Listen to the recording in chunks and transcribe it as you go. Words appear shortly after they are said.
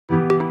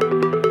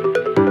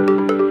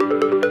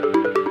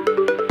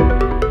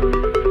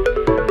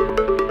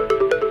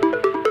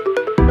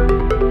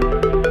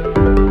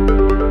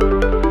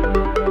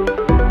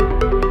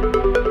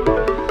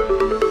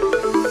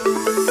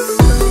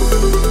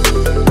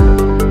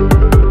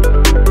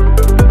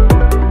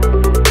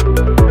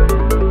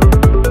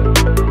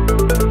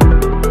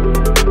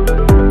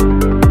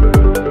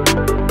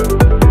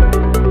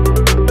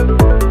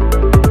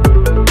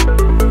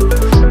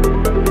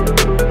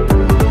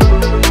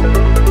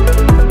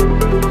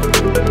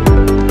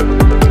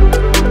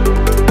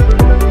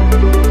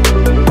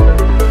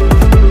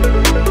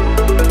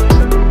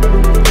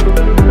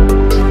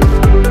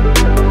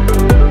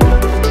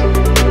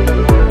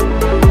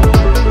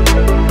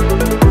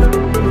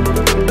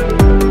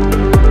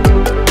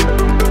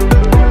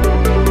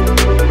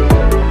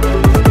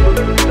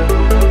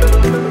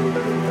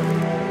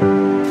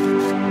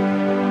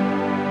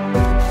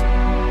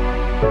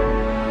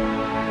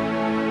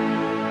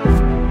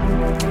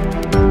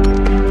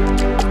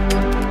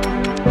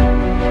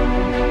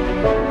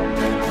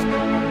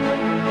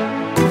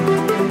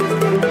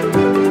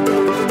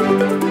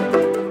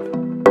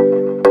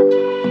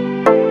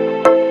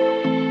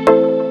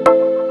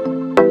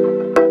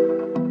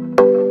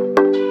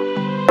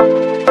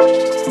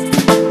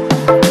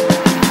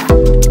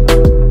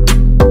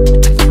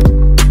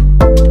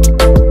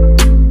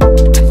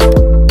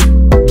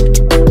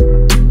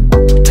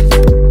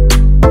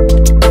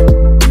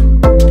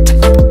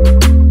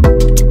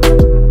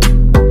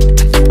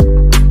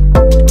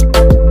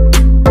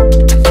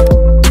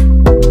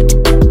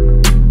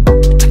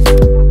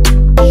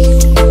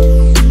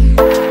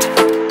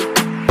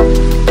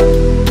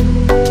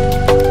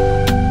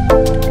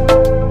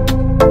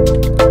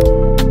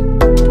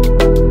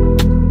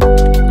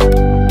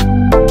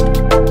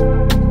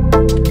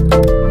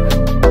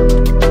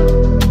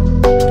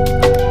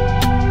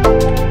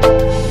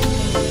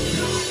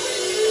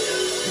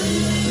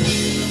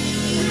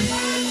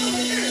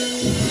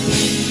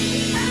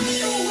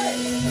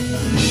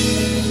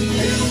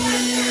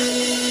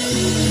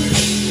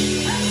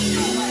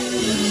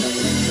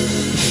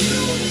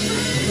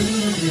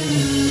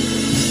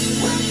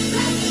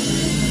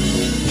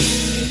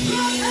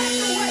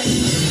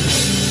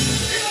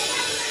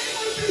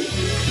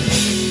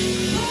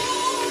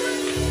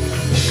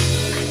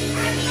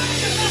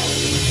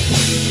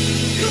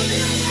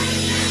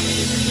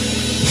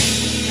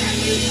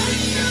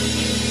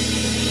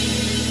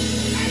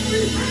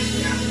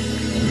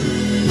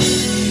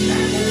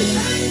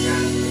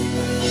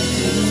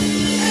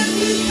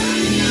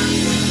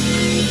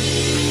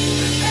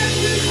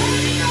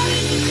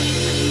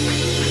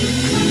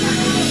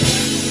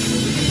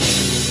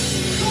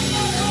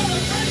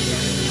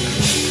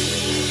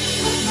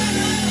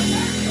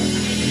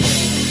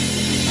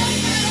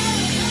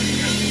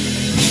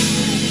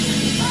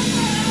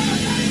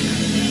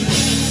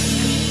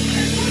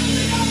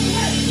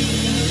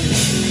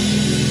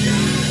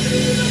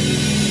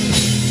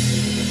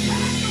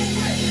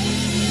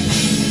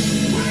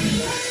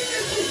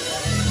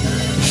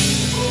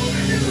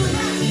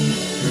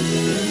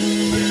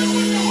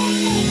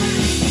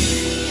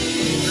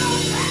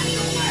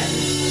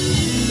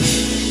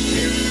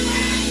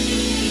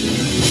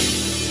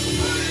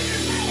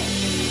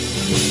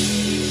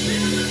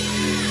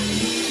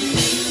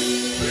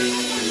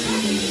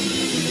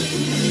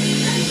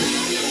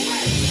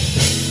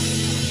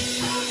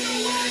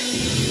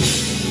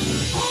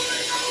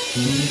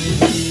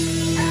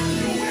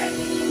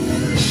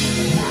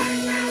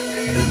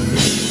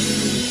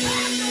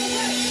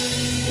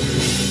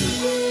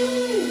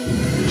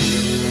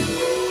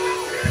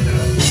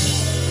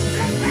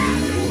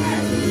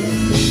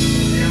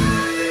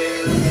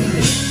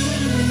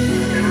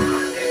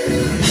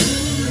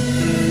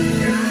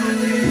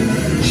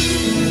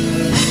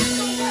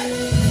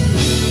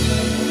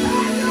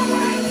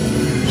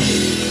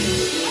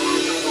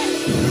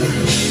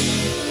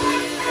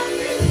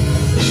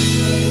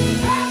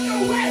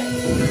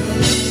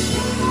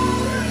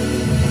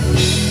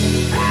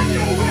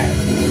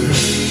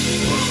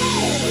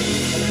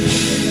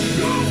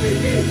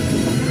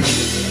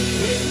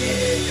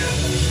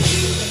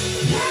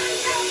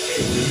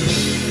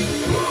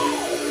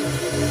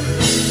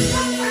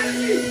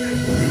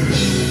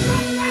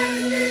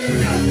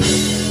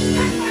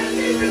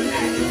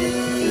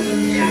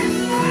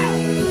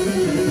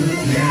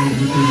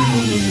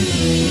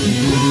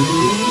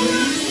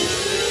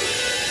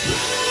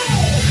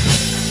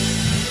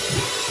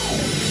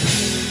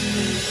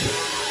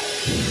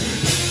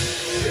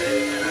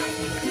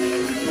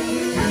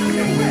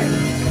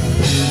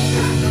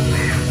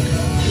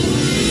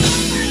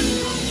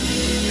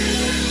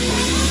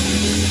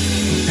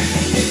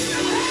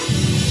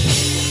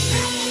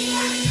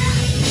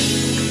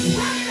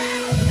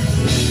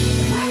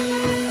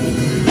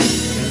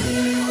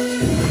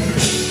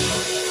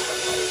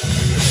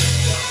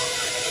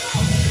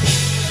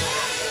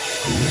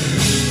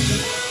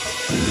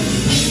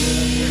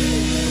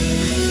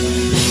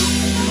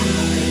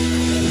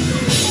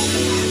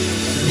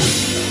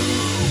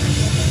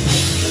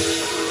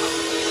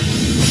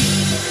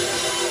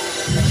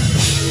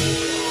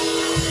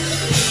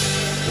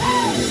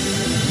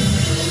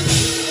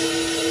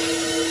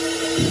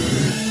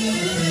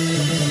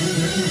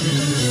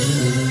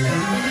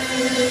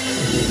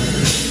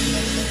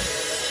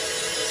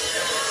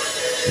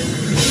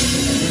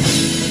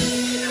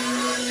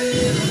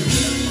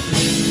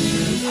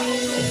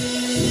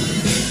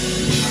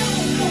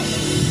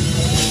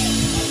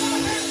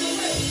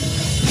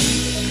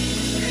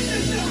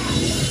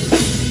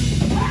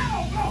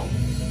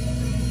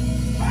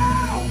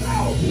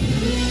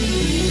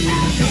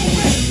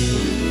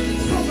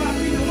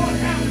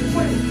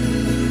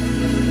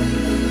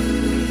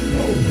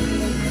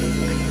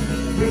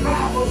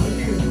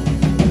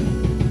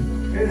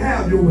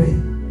Your way.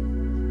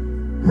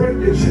 Break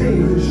the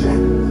chains and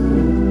shackles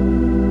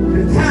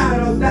and tie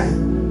us down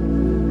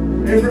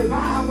and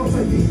revive us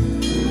again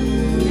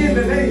in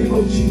the name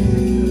of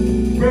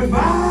Jesus.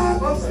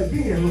 Revive us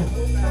again, Lord,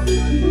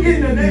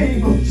 in the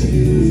name of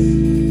Jesus.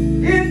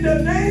 In the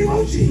name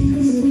of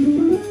Jesus.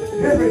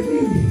 Every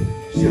knee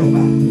shall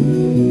bow,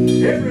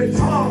 every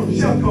tongue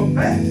shall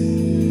confess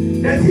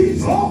that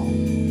He's Lord.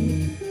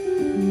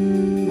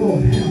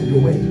 Lord, have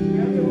your way.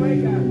 Have your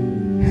way, God.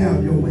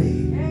 Have your way.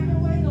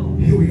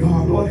 Here we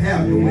are, Lord,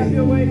 have your way. Have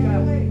your way,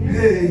 God.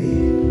 Hey,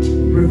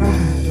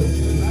 revive us.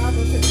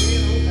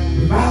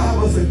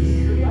 Revive us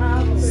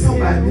again.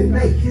 Somebody didn't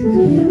make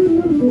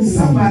it.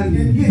 Somebody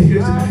didn't get here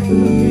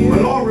tonight.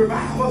 But Lord,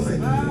 revive us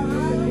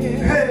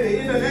again. Hey,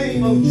 in the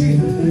name of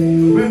Jesus,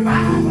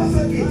 revive us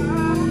again.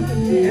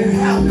 And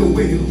have your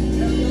way, Lord.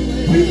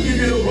 We give you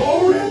the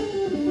glory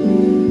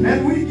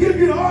and we give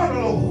you the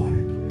honor, Lord.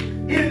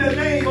 In the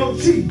name of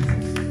Jesus.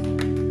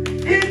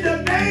 In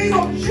the name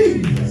of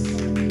Jesus.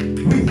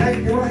 We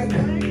thank you right now.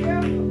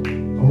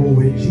 Oh,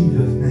 in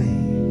Jesus'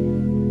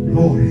 name.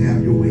 Lord,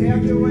 have your way.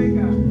 Have your way,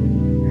 God.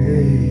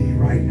 Hey,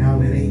 right now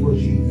in the name of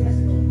Jesus.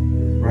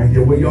 Right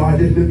there where you are,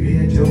 just lift your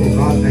hand and tell them,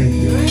 God, thank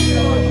you. Thank you,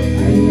 Lord.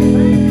 Thank you.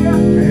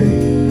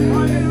 Hey.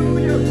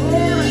 Hallelujah.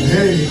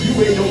 Hey, you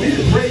ain't no me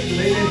to praise you,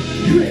 lady.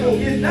 You ain't gonna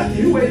get nothing.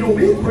 You ain't no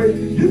me to praise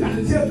you. You got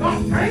to tell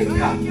God, thank you.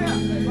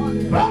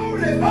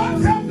 Glory,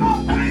 God, tell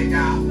God, thank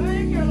you.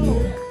 Thank you,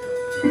 Lord.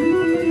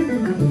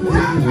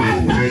 Tell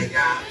God, thank you.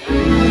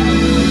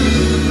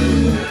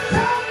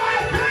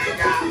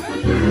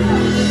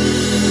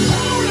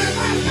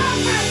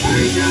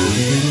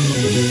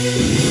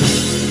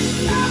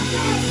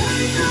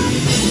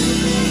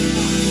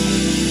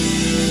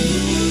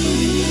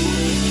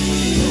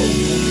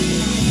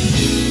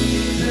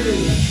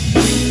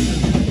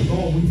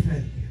 Lord, we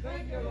thank you.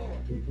 Thank you, Lord.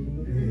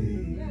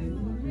 Hey,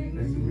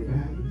 let's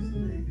revive us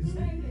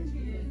today.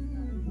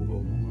 Move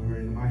over her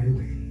in the mighty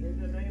way. In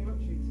the name of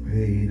Jesus.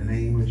 Hey, in the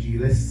name of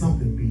Jesus, let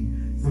something be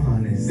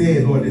done and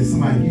said, Lord, that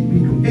somebody can be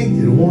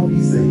convicted and want to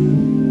be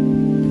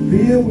saved.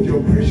 Filled with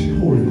your precious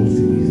Holy Ghost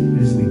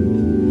this week.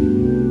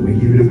 We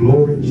give you the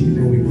glory in Jesus,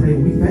 and we pray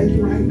and we thank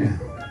you right now.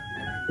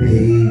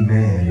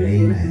 Amen.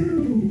 Amen.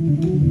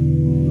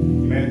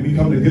 Man, we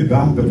come to give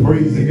God the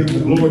praise and give Him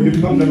the glory.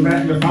 We come to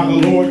magnify the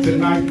Lord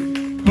tonight.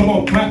 Come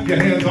on, clap your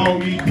hands,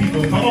 all ye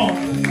people. Come on.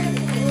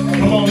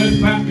 Come on, let's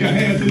clap your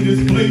hands in this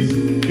place.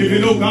 If you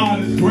know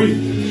God is great.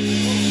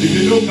 If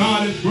you know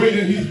God is great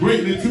and He's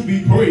greatly to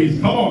be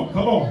praised. Come on,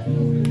 come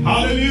on.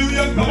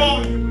 Hallelujah, come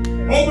on.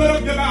 Open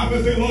up your mouth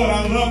and say, Lord,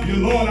 I love you.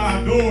 Lord, I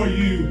adore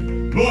you.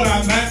 Lord,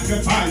 I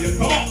magnify you.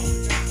 Come on.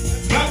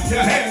 Clap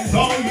your hands,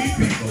 all ye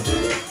people.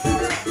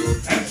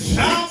 And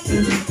shout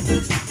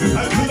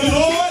unto the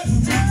Lord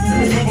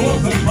with the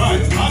voice of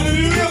triumph.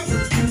 Hallelujah.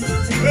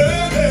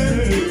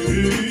 Hey.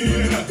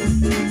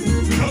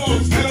 Come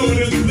on, stand over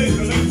this place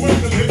and let's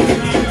worship Him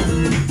tonight.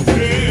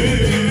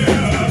 Hey,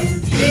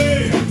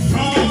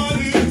 God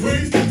is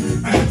great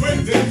and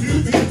greatly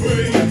to be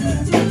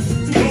praised.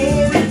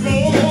 Glory,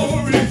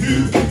 glory to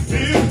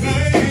His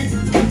name.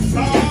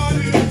 God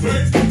is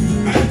great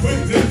and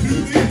greatly to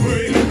be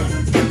praised.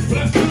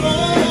 Bless the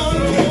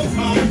Lord, oh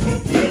my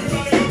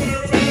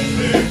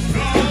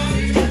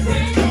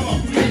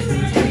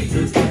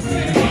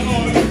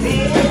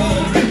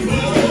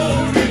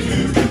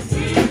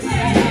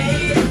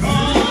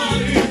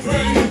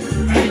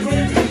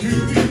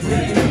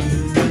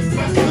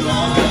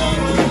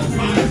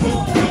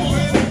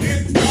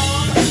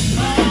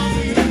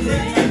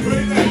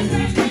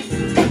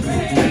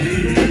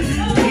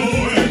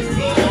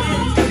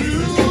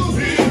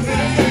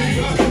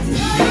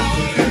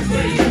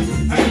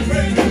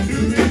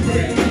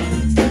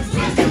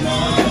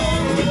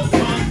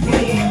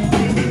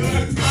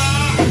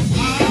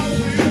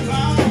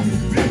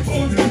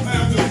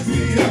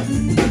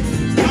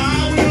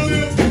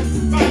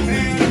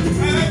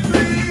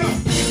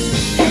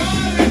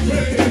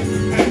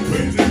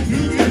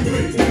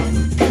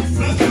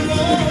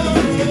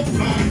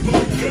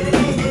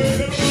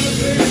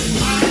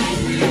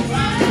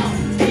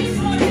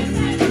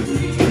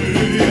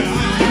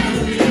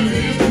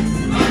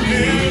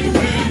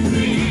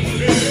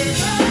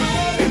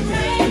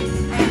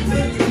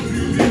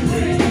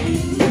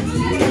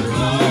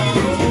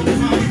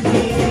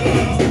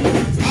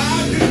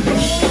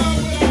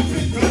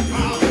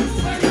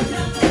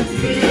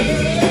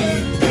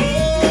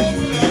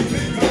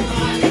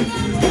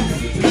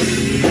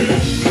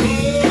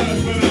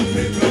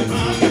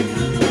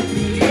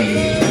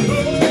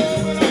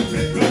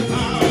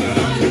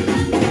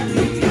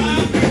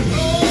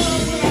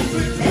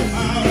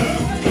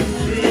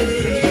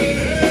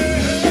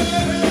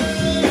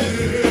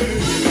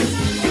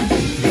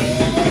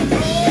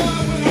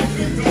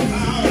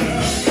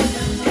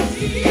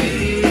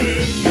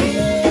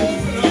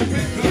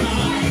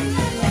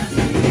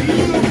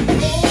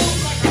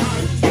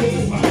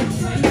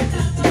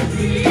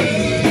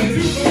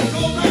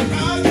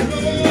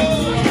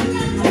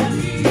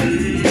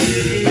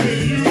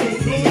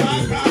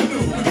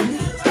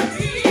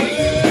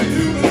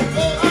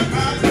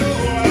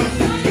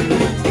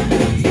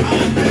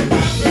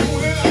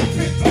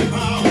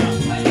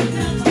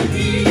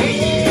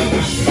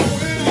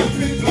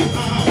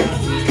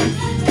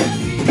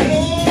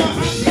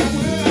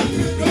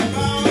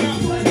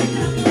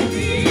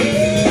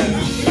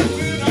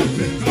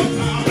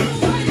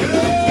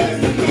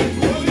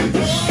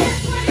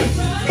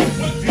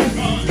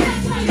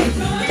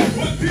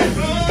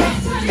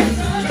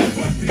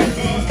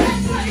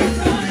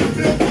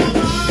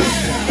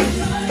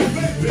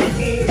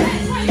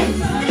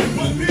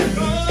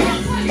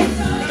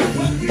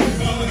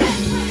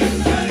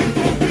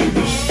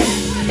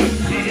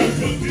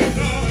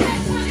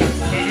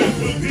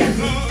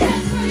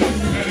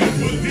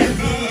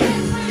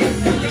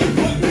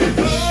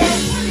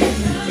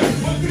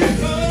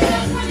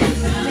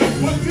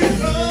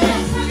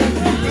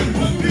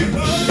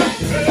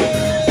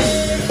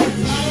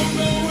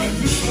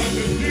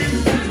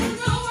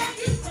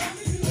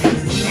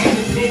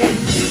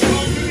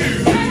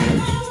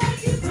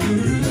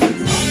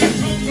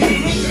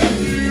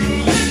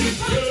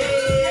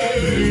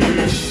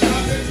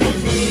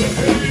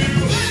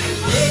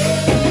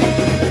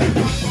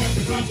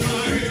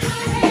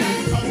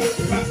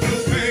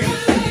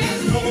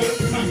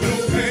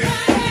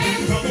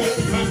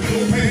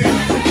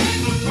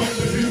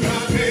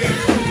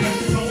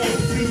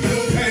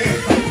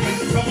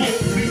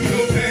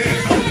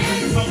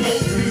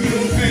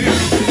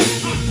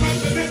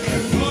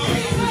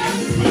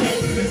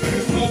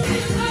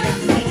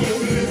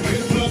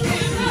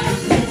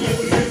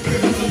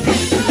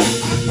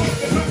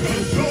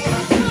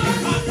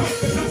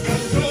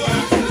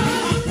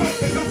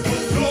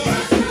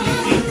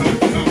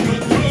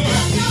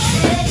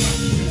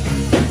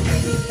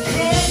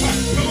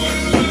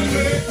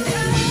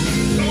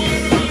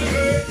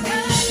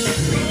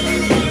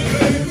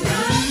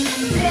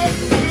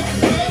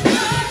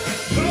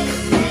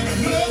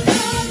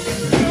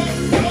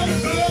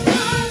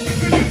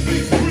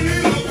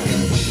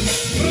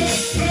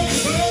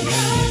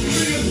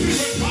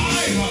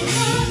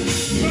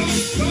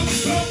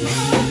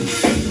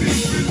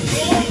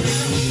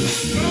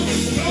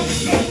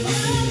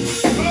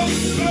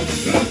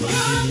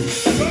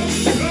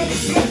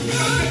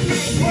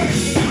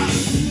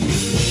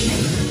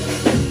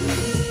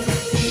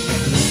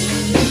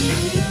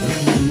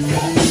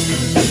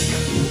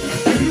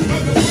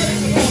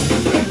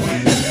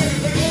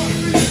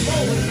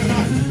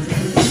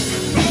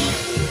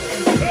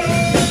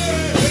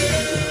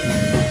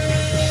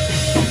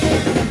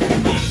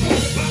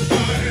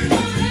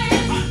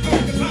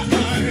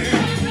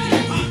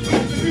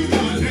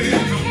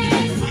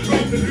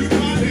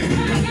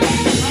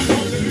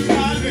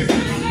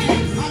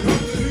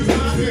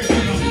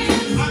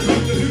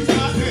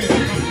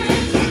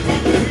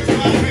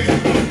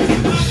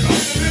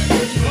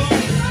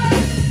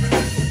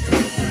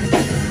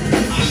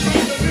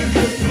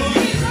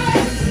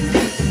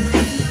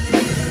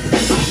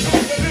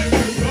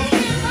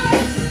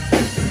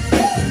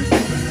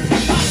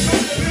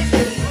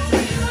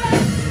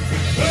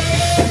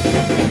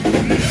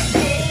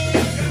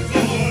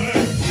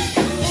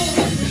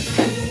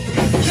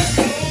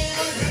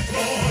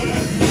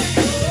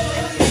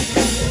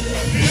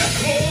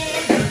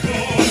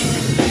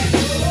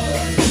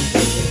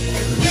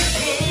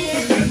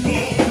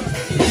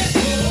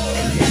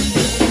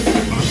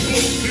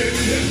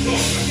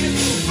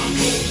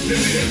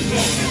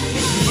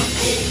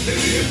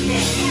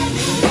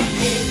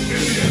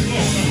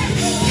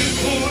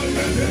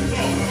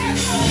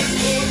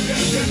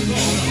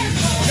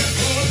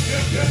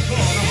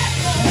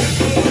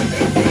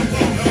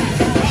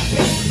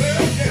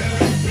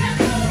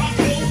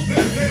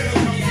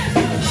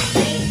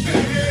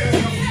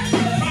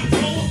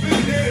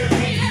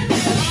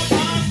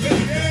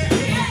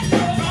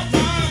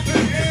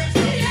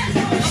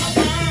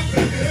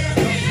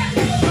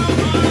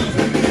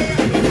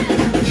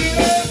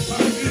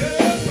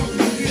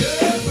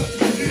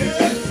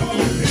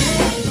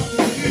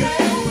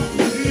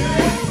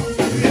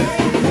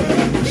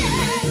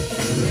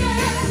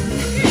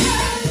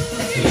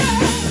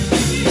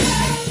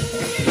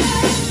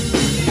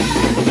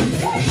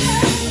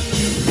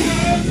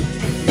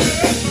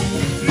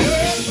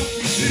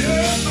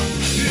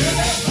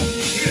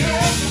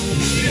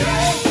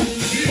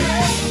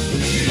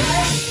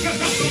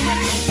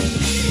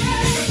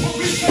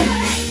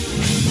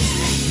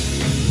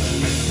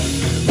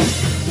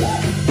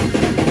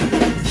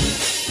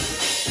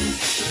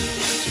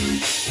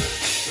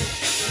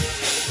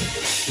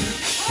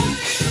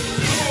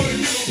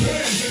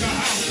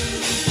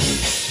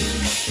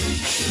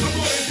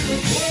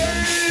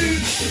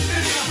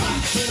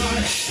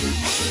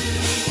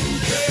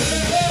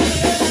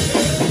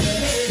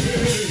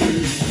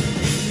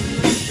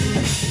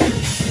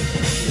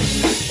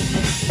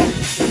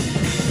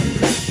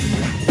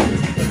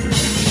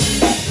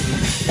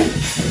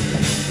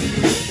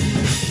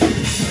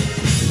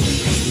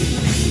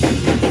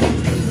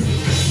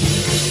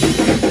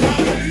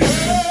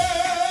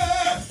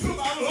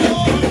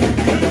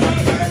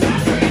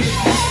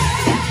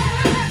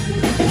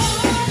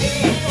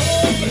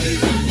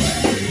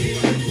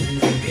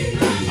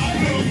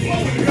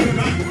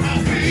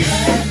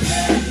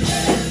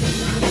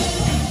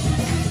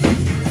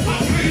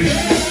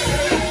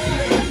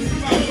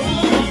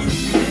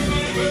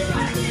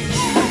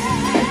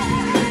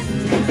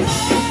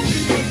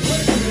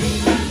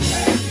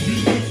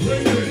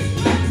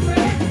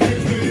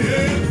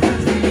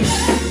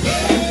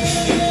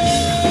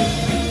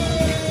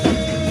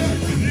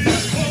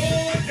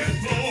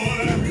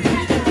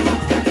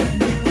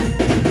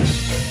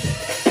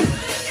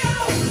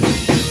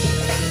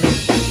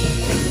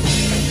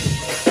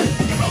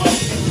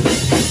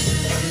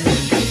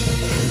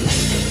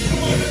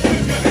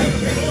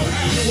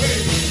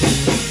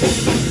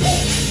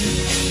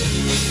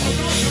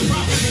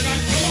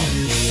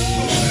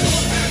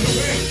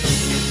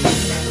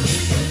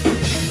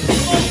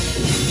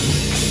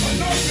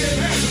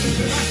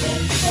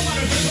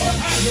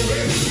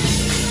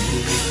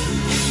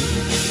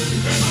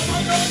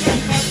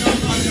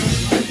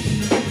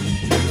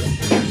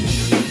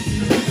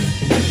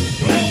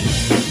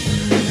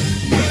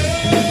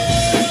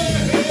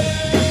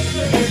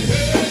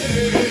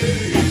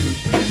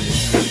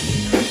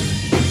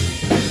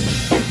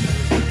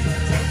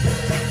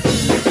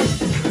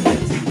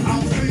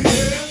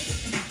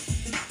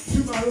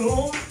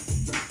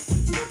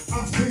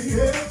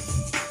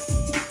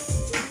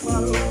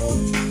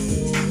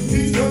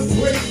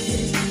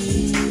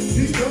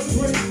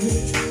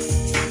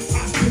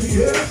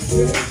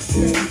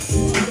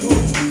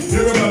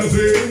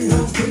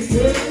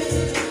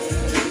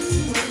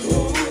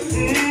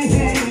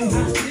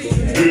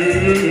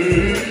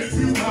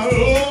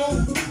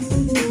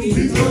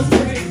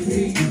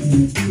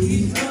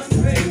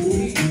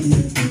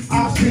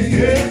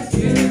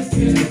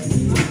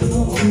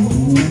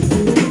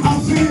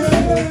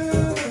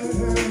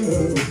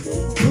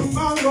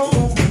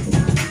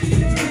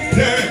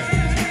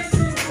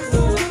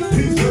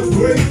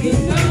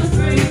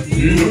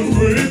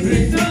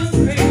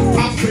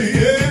I see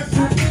it.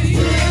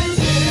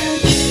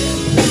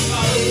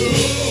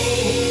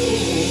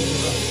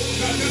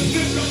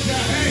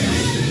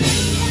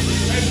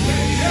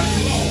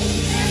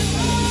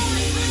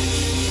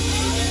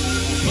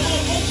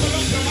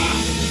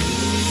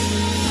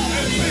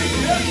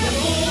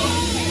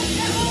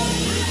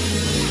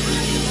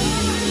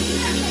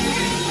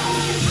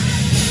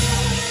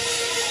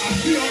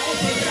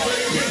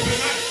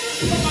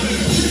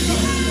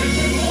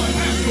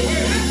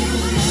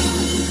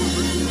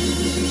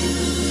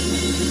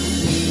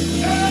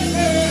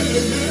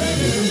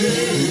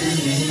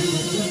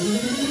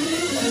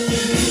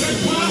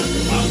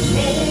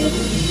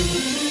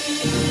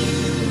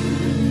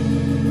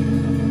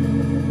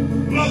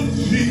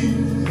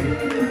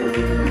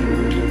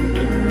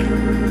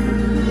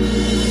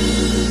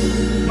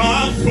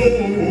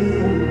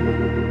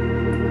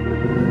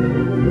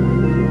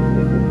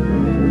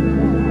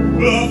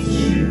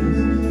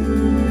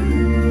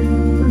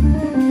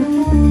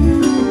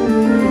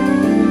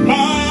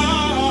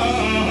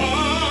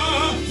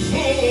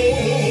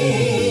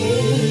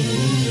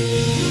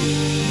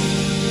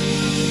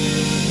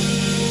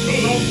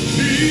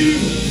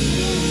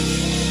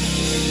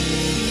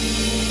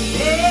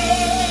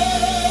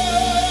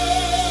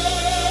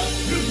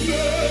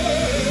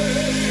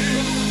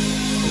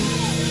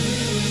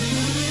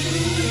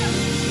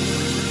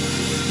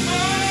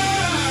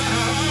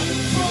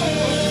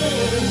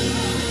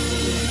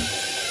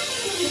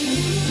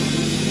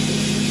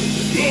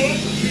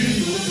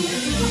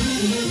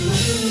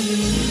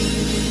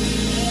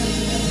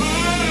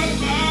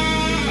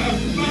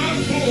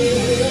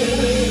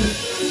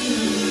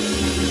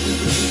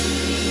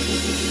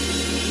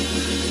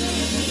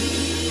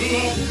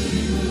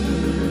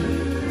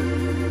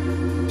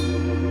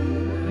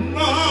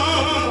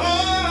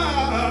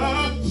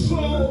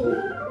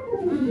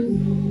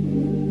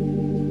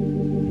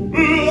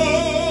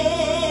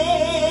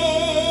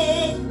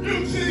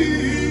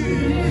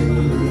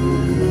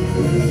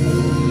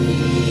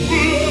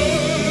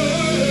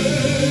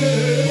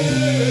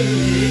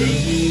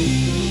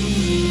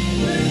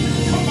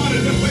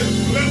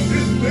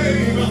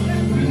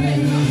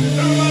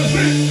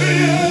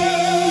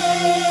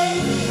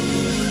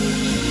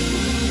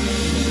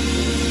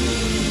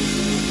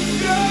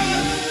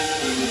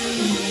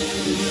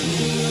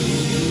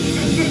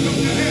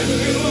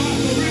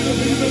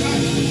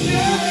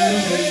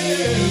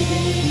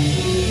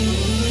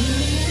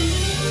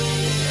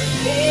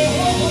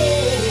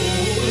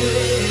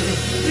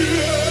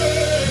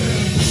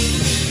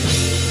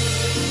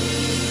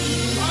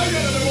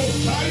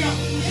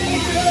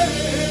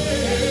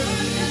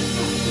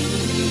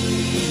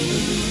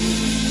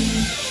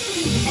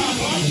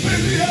 heart's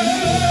in the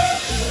air.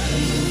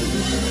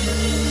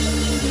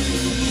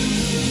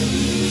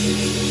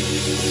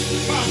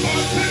 My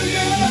heart's in the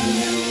air.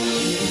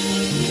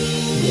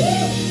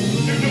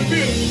 If you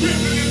feel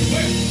script in this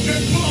place,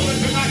 just pull it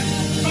tonight.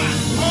 My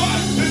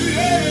heart's in the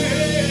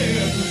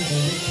air.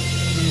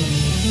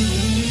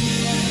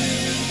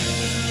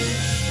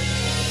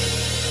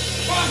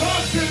 My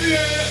heart's in the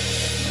air.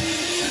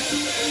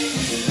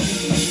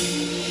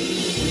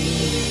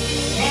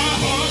 My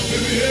heart's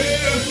in the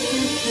air.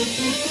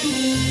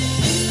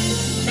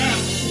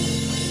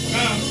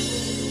 Now,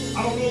 I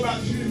don't know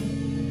about you,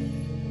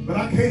 but I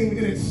came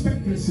in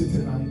expectancy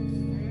tonight.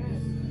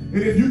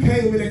 And if you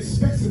came in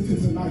expectancy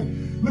tonight,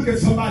 look at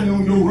somebody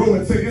on your row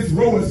and say, this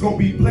row is going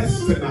to be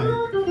blessed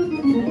tonight.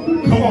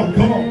 Come on,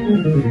 come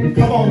on.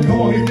 Come on,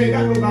 come on. If you ain't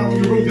got nobody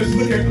on your row, just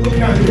look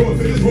down your row and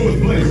say, this row is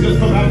blessed. Just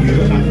come out here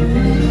tonight.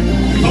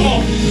 Come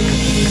on.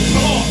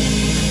 Come on.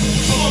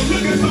 Come on,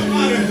 look at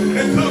somebody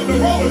and tell them the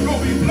row is going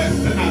to be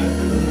blessed tonight.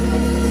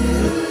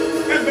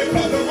 And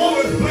because the row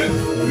is blessed,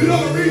 you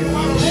know the reason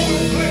why the row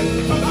is blessed?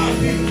 Because I'm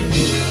here.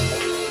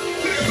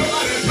 Look at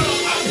somebody and tell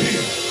them I'm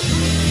here.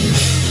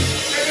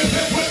 And it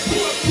said, when 2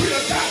 or 3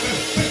 are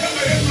gathered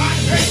together in my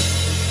name,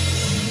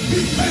 he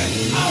said,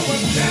 I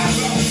will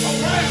gather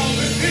around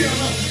the deal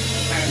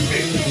and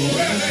meet them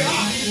where they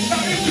are.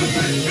 Now, if you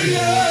think me,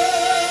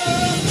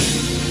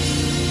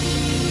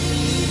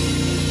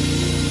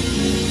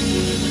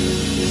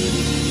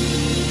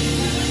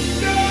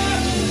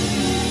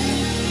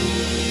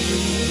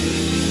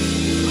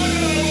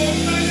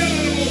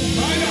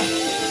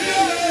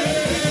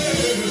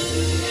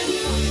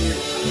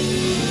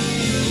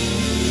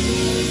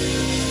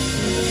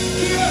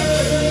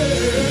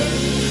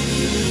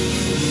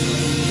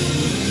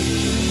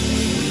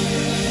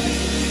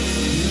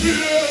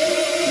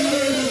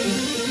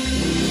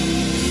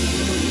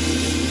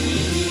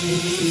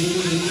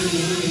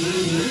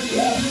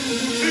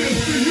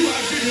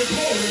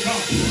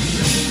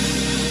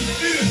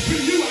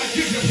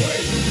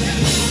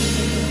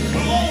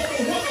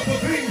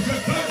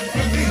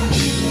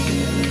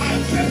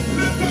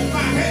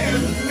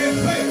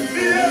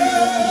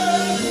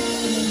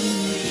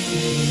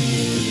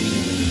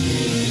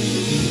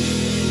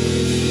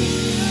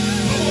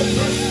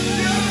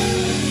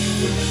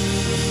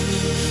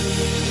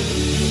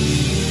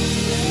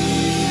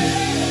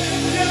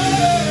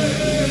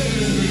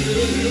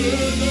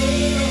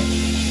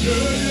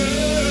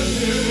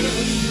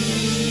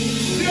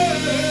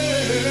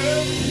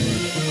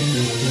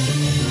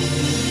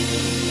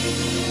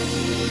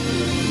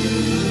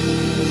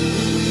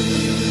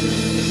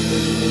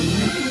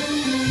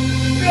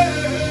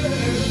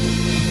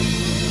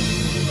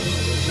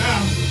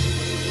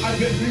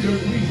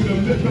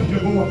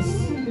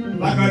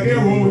 like an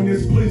arrow in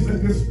this place,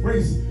 in this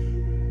place.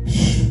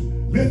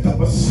 Lift up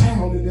a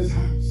sound in this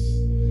house.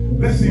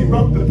 Let's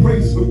erupt the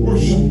praise with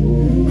worship.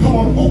 Come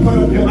on,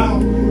 open up your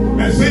mouth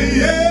and say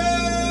yes.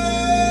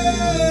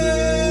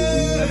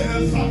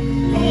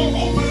 Come on,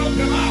 open up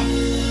your mouth.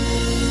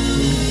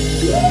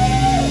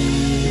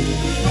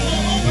 Come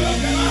on, open up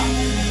your mouth.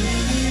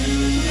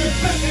 And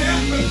set the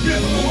atmosphere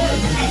for the word.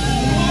 Come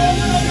on,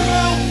 open up your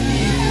mouth.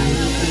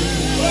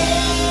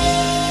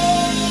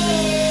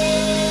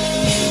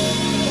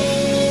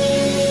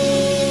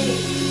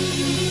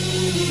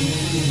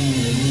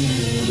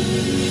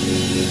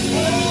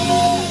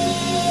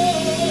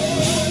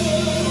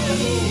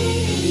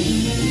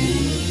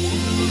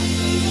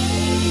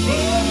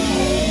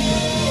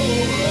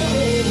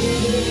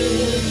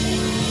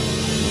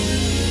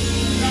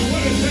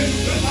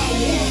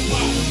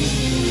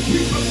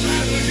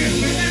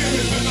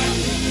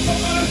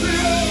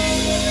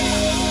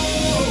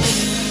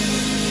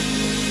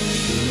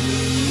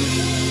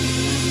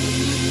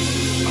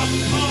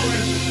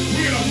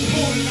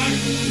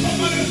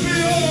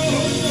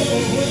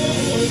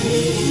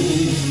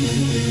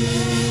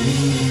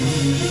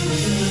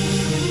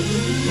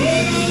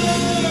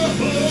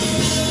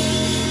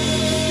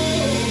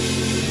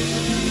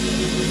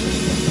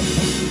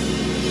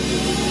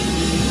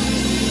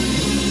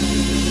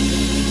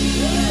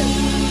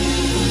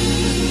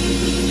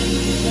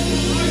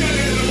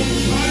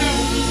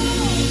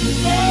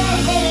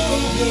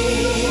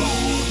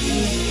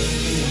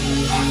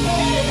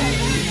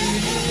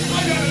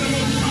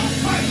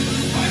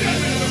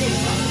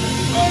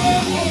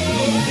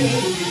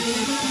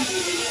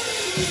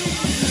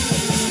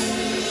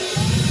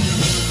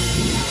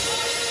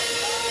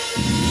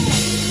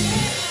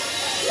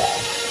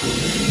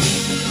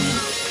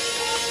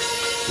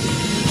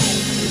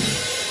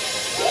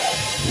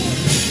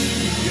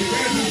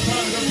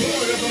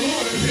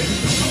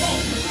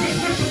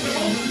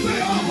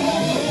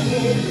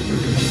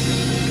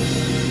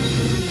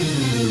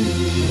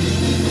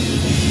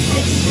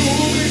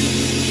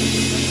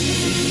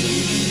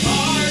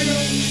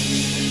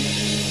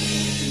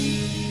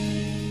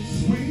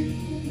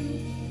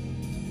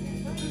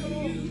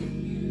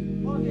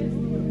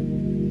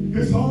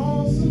 His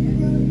awesome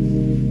presence.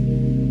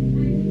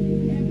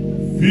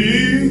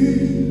 Feel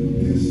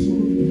this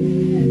room.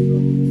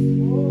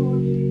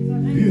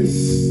 This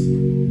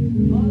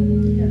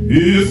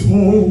is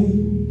holy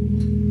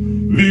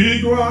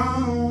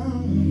ground.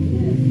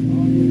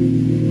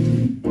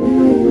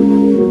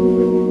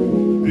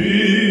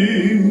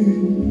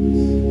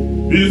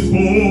 This is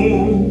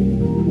holy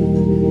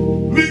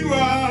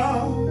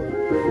ground.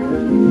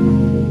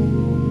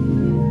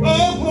 Oh,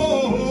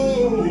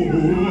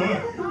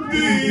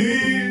 this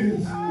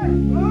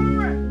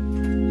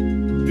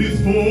is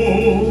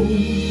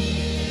holy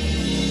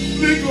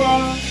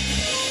ground.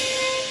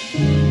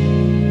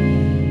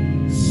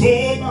 So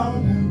bow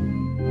down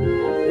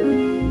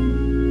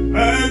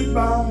and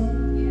bow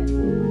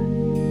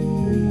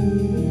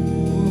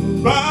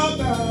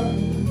down.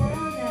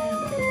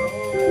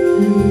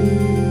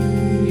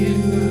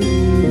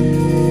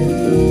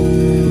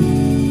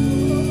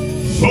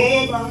 So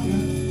bow down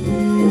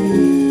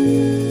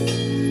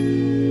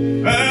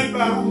and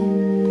bow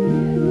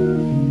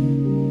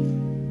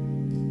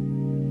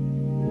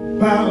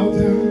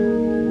down.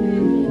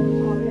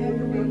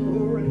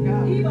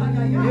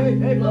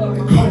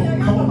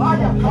 Come on.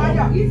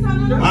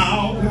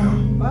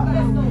 Bow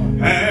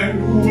down and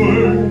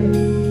worship.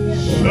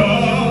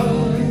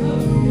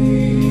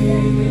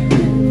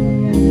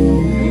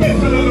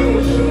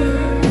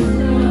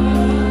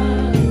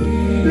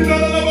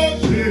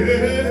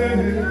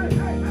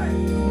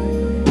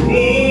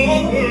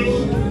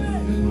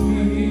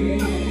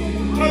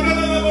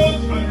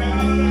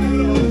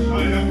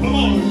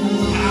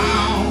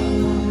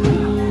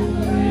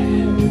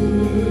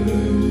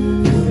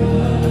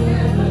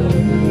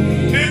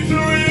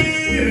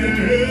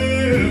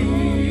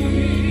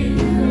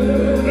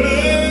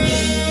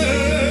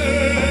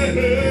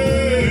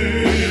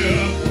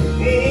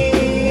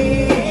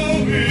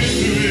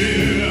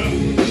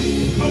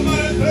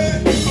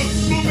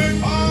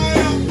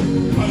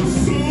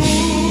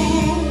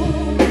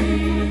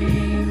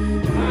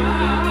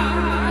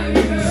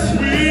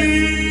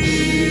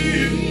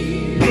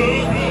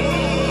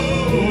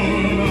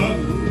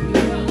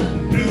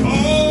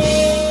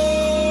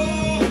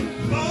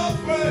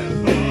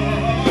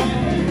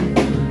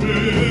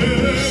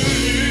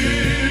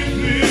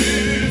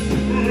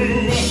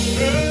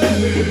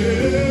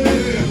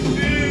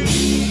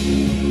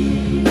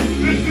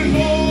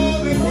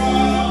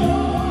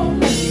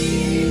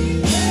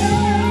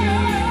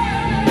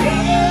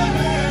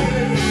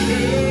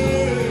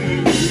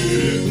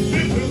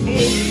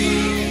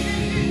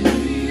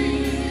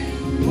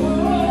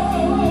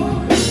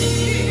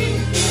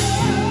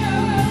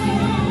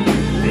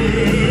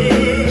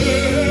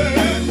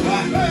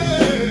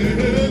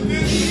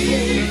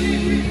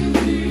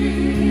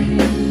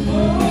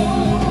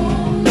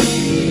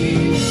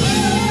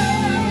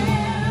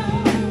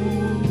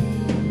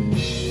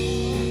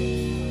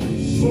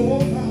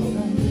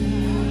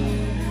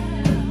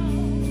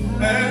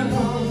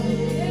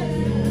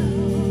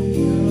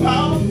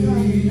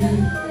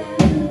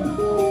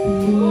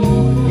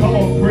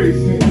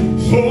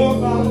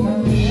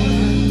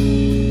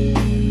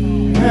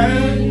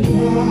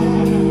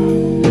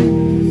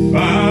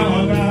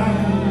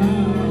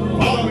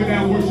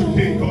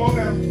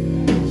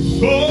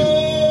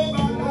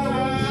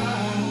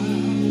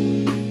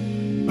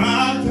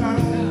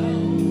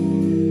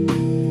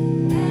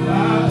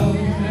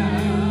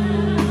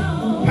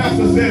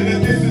 Said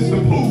that this is the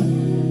pool,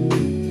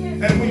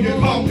 and when you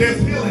come, there's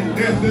healing,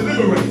 there's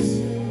deliverance.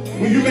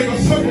 When you make a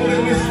circle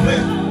in this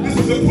place, this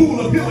is a pool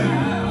of healing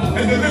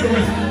and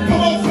deliverance.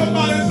 Come on,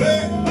 somebody say,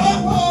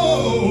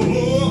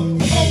 oh,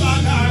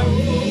 somebody,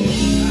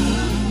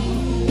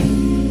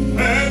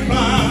 and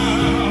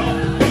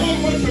bow. Come on,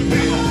 worship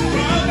me,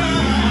 bow down.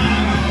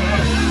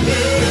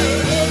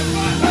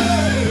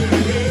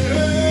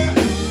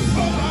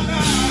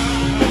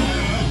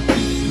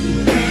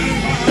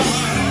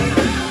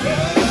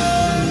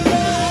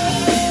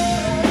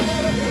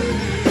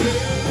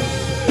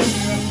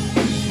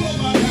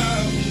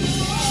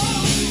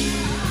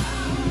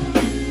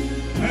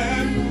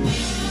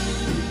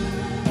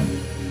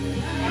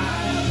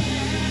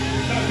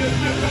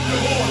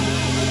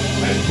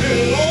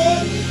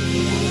 Lord,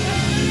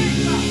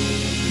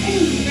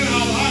 move in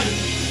our life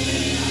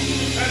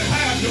and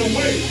have your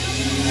way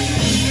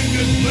in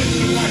this place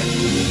tonight.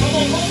 Come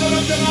on, open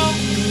up your mouth.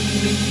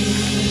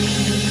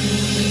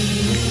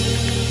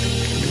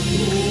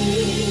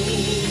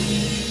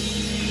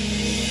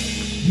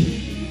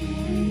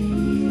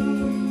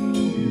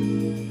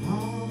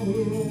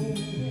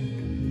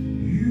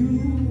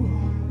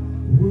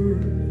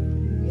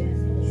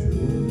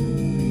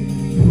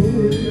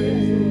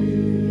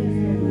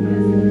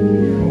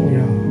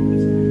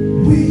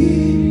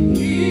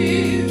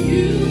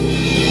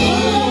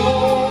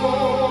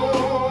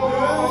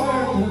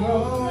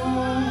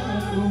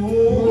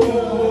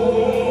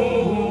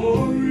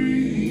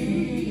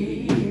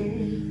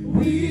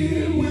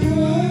 We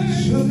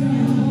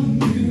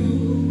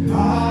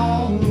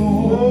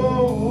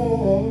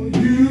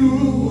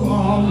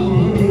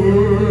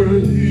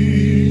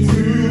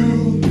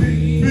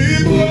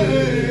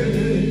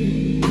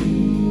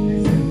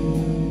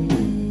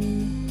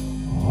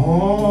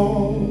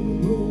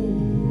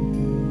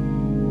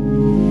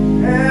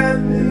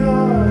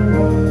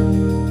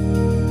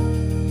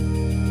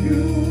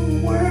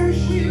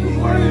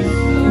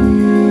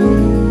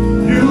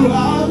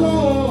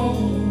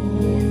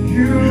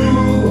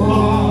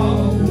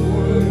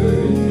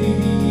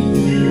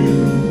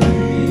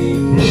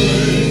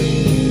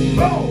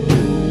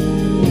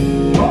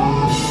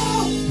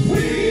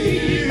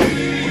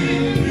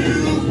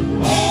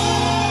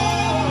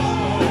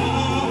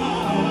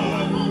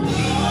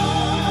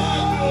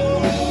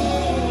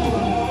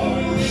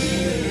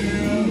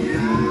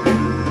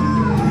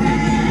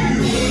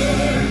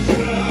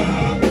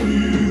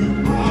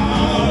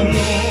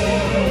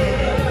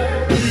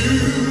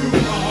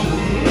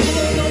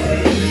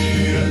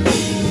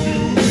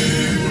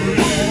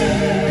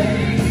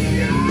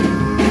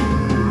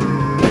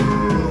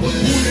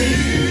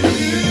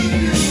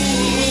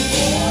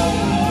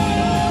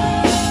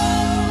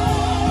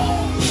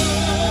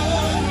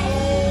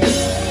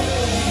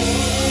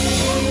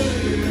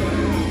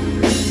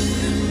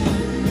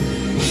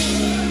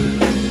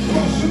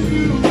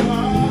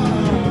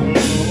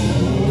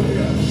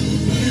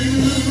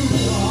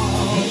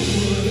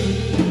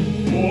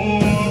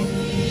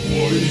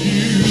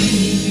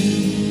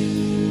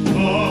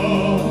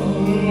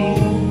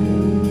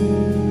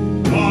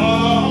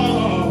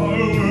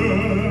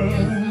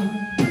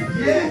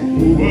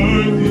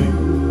worthy.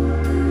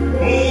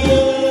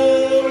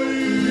 Oh,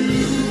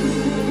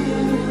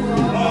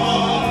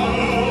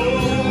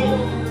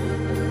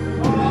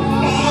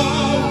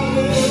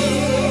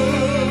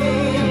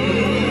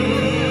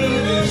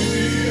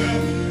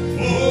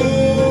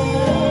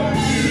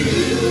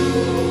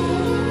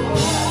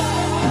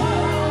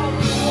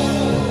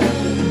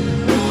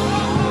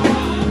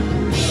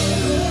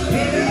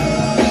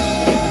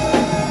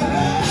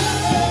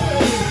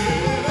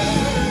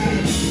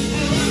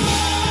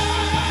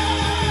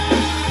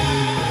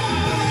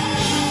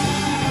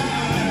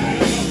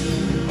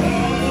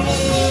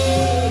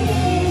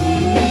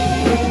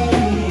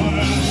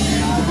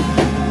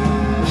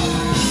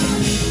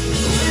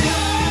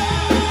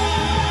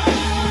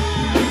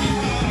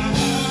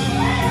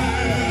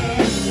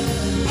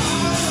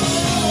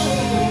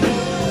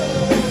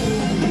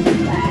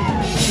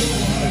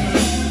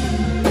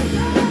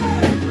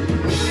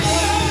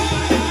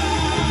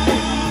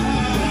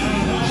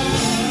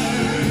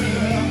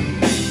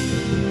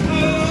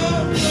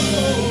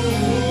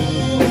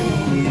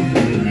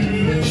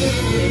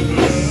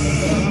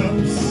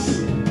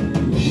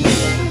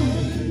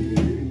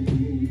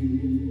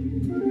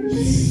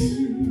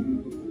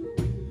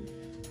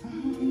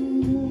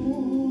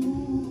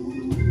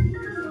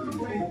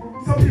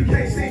 Some of you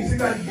can't sing, so you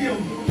got to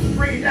give,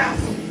 bring it down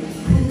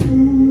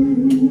some.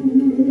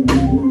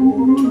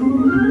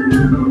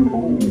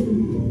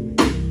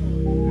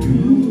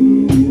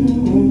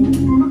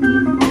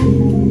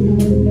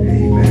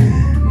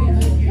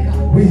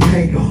 Amen. We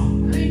thank God.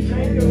 We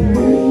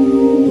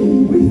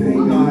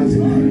thank God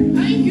tonight.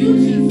 Thank you,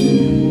 Jesus.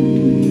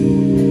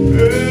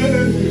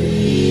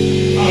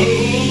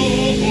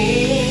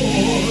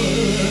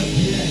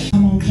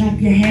 Come on, clap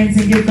your hands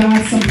and give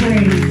God some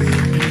praise.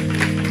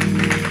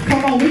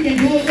 Come on, we can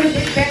do a little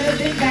bit better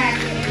than that.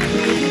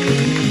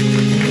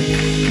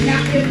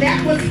 Now, if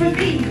that was for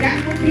me,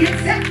 that would be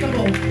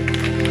acceptable.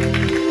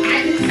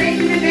 I didn't say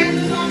to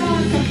Evangelist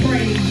Armon some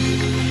praise,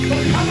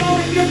 but come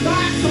on and give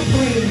God some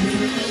praise.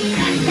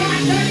 Has God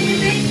done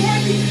anything for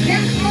you?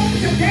 Yes, Lord,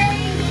 today.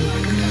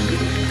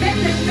 Let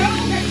you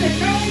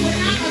know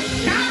without a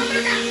shadow of a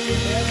doubt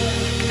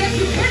that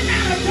you could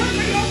not have done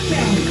for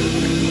yourself.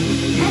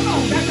 Come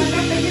on, that's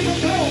enough to give a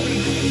glory.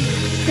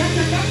 That's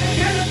enough to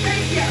tell a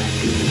thank you.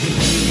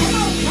 Come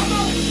on,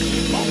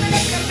 open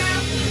up your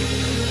mouth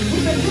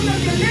with the fruit of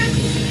your lips,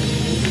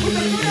 with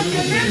the fruit of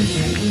your lips,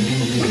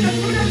 with the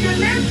fruit of your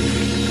lips.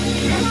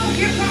 Come on,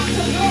 give God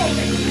some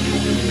glory.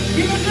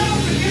 Give him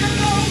glory, give him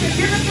glory,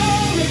 give him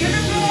glory, give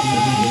him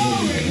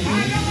glory.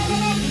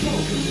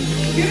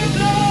 Give him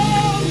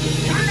glory.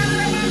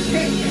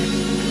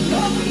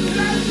 Lord, we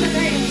bless your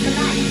name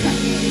tonight.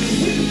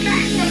 We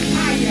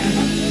magnify you.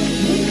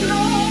 We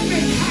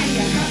glorify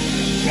you.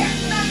 There's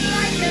none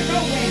like you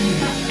nowhere.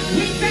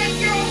 We thank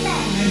you,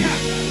 God,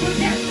 for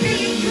just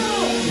being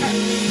good.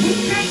 We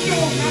thank you,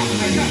 God,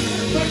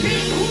 for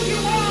being who you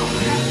are.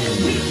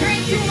 We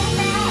thank you, God,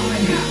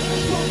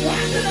 for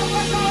watching over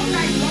us all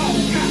night long.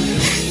 And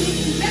we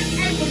slept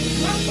and we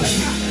slumbered.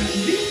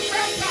 You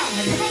felt God.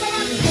 Come on,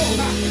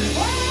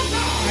 oh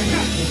God,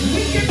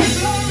 we give you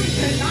glory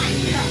tonight.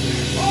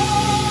 Oh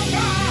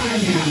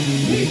God,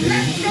 we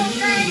bless your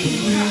name.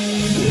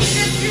 We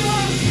lift you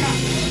up.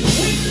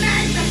 We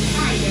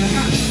magnify you.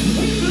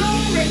 We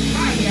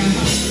glorify you.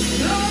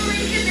 Glory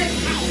in this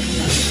house.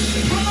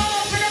 Come on,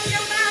 open up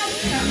your mouth.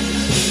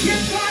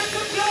 Give God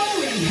some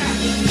glory.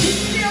 You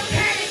still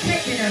panic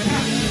taking it.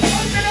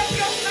 Open up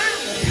your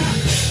mouth.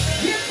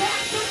 Give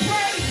God some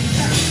praise.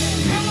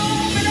 Come on,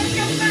 open up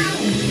your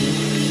mouth.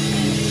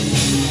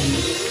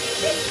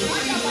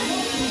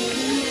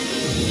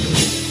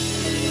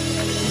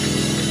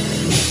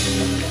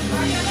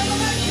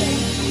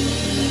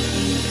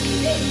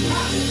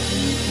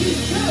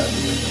 He's good.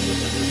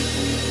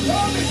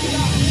 Glory to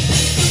God.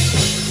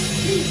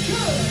 He's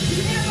good.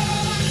 He never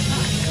lost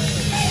us.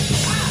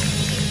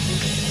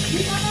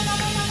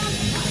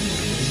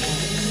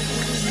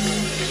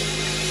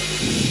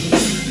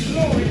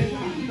 Glory to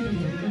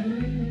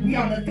God. We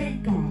ought to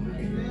thank God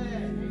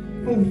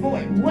for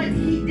what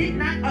he did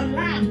not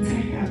allow to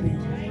happen.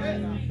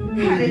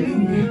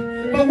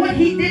 Hallelujah. But what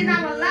he did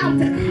not allow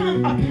to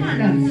come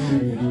upon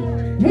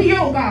us. We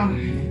owe God.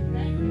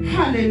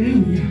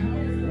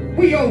 Hallelujah.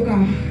 We owe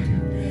God.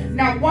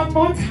 Now one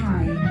more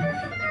time.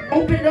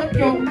 Open up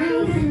your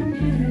mouth,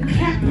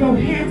 clap your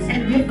hands,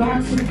 and give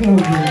God some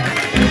glory.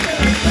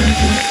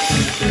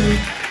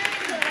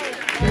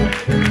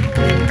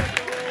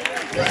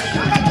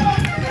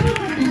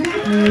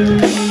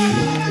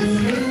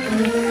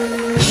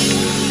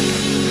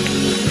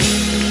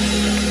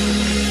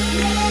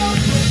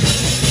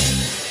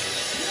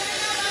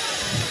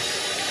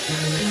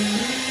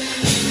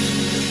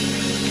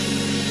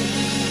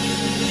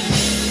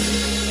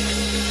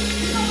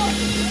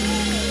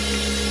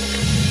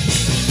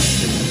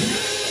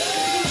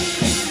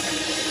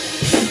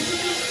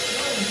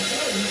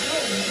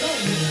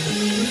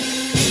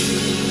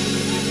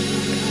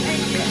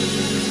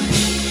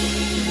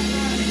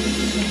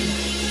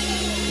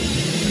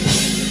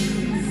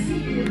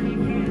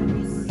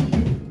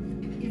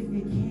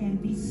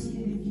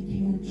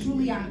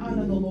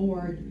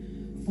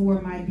 for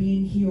my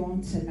being here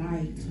on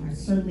tonight. I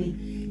certainly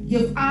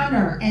give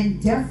honor and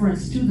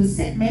deference to the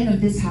set man of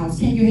this house.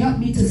 Can you help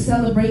me to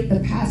celebrate the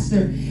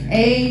pastor?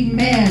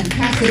 Amen.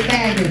 Pastor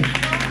Thaggard.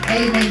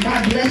 Amen.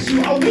 God bless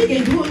you. Oh, we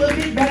can do a little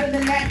bit better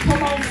than that.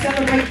 Come on,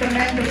 celebrate the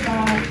man of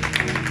God.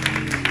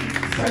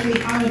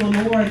 Certainly honor the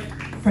Lord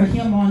for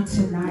him on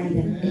tonight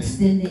and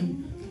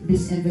extending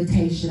this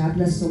invitation. I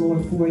bless the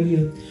Lord for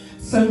you.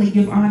 Certainly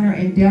give honor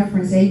and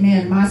deference.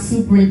 Amen. My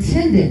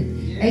superintendent.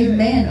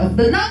 Amen. Of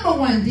the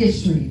 #1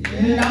 district.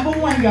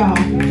 #1, y'all.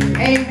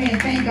 Amen.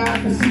 Thank God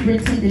for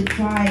Superintendent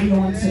Friday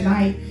on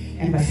tonight.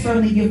 And I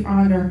certainly give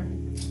honor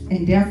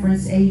and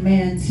deference.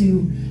 Amen.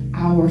 To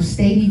our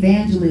state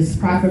evangelist,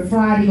 Prophet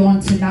Friday on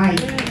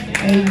tonight.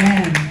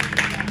 Amen.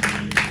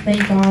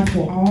 Thank God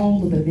for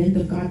all of the men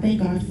of God.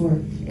 Thank God for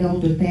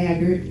Elder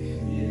Thaggard.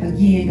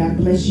 Again, God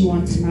bless you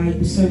on tonight.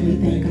 We certainly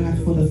thank God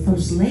for the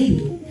First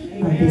Lady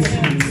of this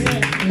house,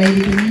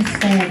 Lady Denise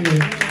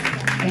Thaggard.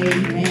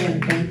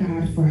 Amen. Thank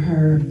God for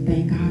her.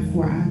 Thank God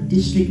for our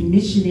district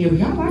missionary.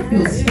 Y'all, I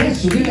feel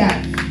special. We got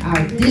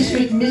our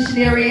district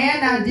missionary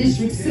and our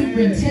district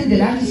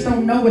superintendent. I just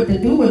don't know what to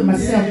do with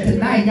myself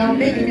tonight. Y'all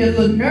making me a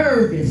little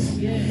nervous.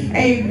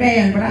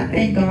 Amen. But I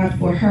thank God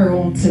for her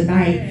on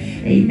tonight.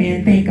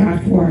 Amen. Thank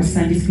God for our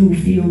Sunday school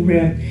field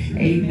rep.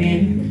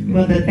 Amen.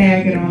 Mother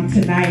Thaggard on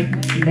tonight.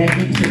 That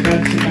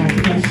introduction.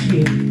 God bless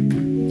you.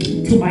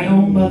 To my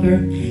own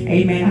mother.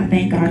 Amen. I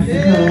thank God for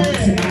her on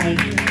tonight.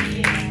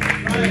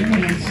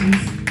 Amen.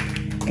 She's,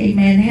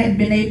 amen, hadn't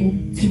been able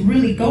to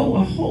really go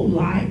a whole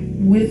lot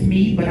with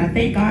me, but I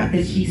thank God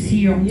that she's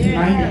here on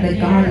tonight and that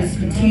God is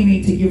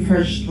continuing to give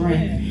her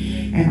strength.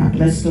 And I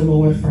bless the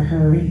Lord for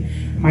her. And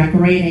my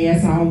granny,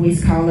 as I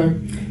always call her,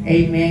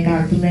 amen,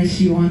 God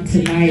bless you on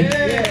tonight.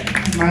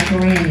 My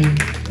granny,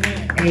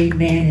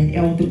 amen, and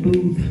Elder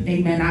Booth,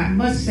 amen. I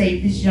must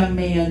say this young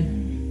man,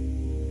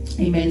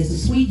 amen, is a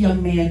sweet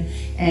young man,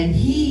 and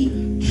he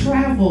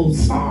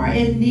travels far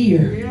and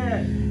near.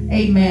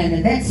 Amen.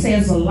 And that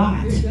says a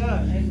lot.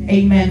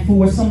 Amen.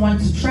 For someone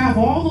to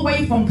travel all the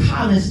way from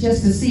college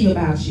just to see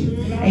about you.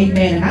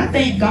 Amen. And I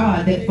thank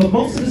God that for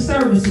most of the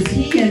services,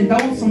 he and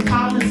those from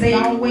college, they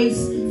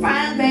always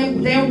find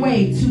their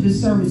way to the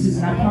services.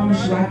 And I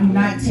promise you, I do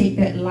not take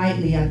that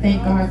lightly. I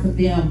thank God for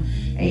them.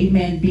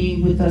 Amen.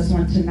 Being with us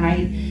on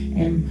tonight.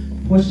 And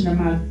a portion of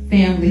my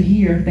family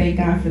here, thank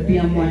God for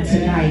them on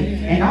tonight.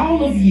 And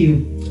all of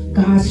you,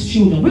 God's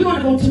children. We're going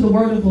to go to the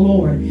word of the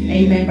Lord.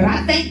 Amen. But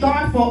I thank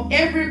God for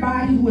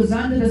everybody who is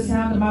under the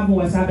sound of my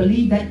voice. I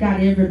believe that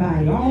got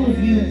everybody. All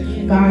of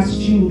you, God's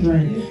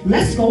children.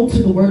 Let's go to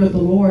the word of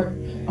the Lord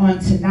on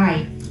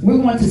tonight. We're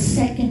going to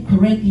 2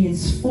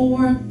 Corinthians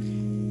 4.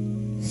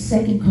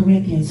 2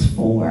 Corinthians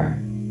 4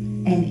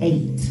 and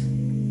 8.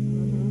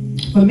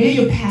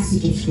 Familiar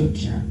passage of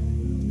scripture.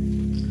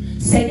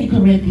 2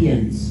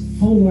 Corinthians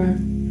 4,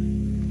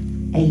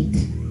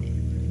 8.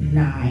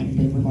 9, and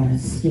then we're going to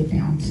skip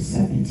down to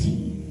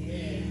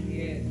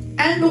 17.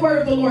 And the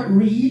word of the Lord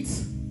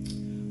reads,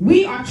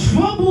 we are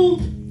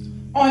troubled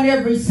on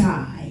every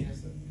side,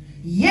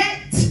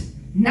 yet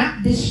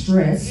not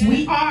distressed.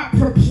 We are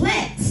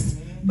perplexed,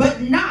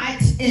 but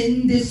not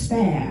in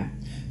despair.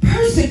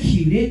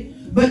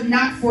 Persecuted, but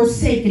not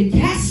forsaken.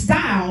 Cast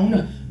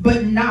down,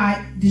 but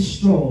not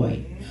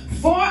destroyed.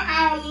 For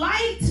our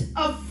light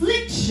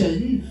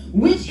affliction,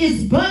 which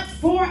is but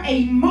for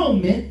a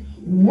moment,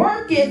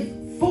 worketh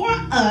for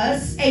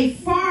us a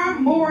far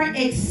more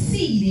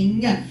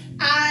exceeding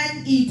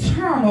and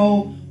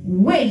eternal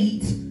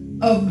weight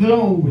of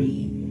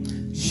glory.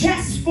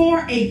 Just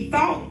for a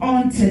thought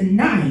on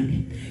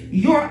tonight,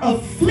 your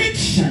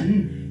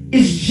affliction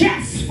is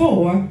just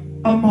for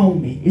a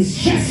moment. It's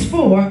just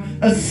for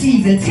a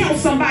season. Tell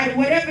somebody,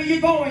 whatever you're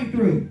going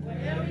through,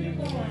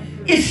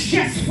 it's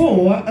just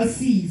for a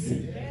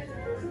season.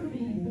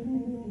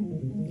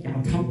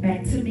 Talk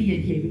back to me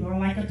in here. You know, I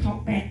like a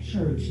talk back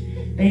church.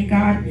 Thank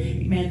God,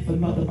 amen, for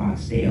Mother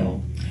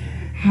Boxdale.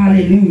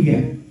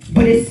 Hallelujah.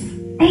 But it's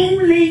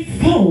only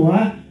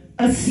for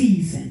a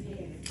season.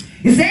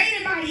 Is there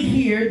anybody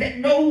here that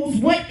knows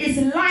what it's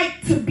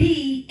like to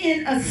be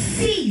in a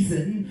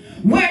season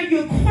where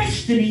you're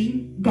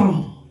questioning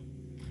God?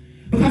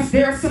 Because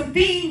there are some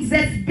things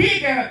that's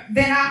bigger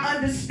than our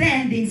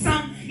understanding,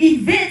 some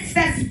events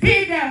that's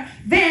bigger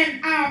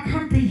than our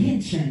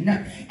comprehension.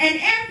 And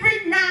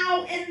every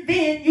now and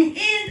then you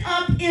end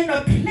up in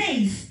a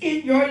place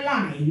in your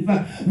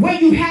life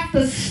where you have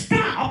to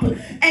stop and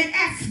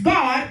ask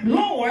God,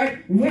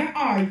 Lord, where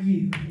are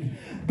you?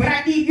 But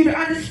I need you to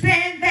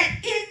understand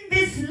that in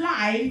this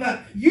life,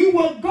 you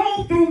will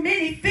go through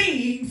many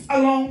things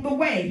along the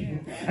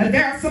way.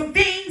 There are some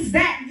things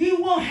that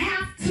you will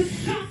have to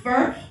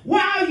suffer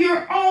while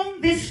you're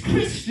on this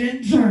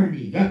Christian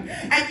journey.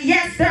 And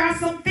yes, there are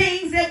some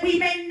things that we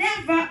may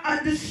never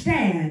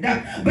understand.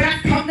 But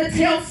I've come to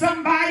tell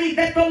somebody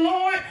that the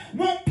Lord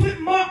won't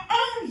put more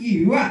on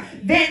you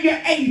than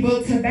you're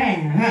able to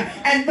bear.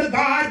 And the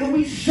God that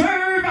we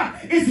serve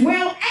is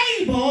well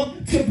able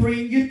to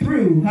bring you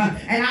through.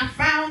 And I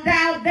found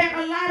out that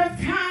a lot of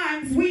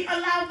times we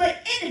allow the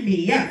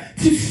enemy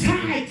to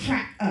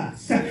sidetrack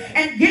us.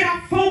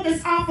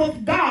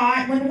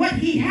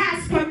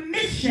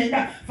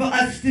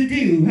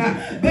 you.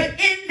 But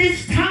in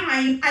this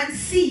time and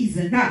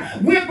season,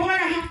 we're going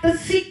to have to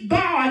seek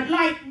God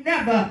like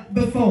never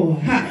before.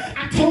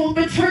 I told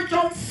the church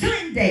on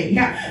Sunday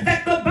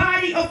that the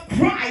body of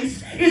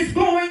Christ is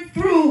going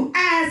through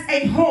as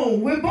a whole.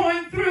 We're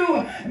going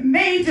through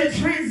major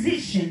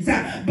transitions,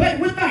 but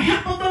with the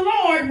help of the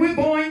Lord, we're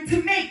going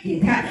to make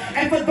it.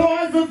 And for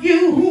those of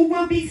you who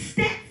will be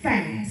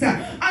steadfast,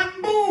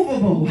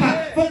 unmovable,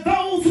 for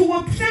those who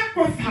will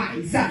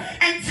sacrifice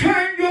and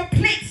turn your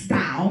plates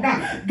down,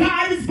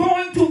 God is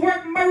going to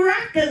work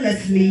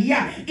miraculously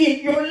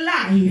in your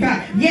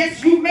life.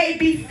 Yes, you may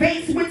be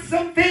faced with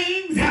some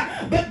things,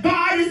 but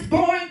God is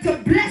going to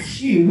bless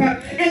you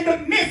in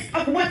the midst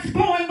of what's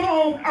going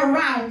on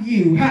around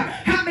you.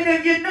 How many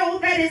of you know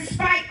that in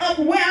spite of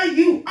where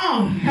you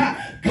are,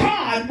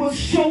 God will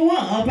show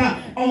up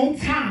on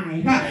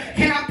time?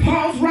 Can I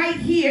pause right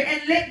here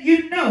and let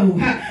you know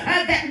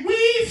that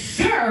we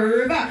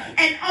serve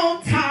an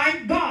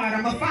on-time God?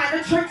 I'm going to find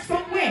a church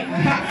somewhere.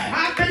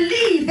 I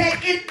believe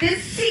that in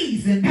this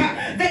season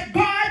that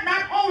God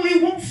not only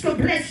wants to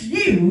bless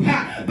you,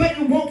 but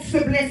he wants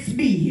to bless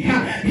me.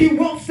 He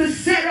wants to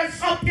set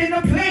us up in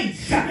a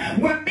place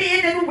where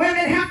men and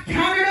women have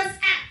counted us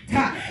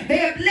out. They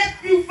have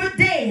left you for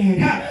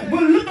dead.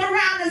 We'll look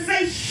around and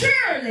say,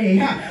 surely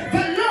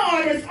the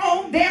Lord is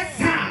on their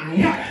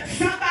side.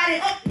 Somebody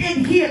up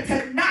in here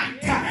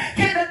tonight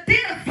can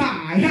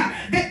identify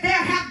that there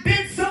have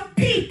been some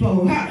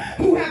people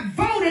who have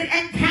voted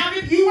and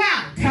counted you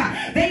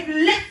out. They've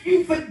left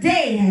you for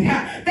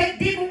dead. They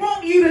didn't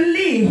want you to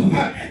live.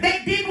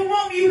 They didn't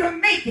want you to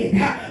make it.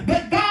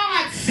 But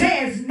God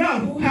says,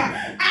 no,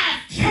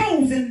 I've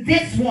chosen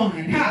this one.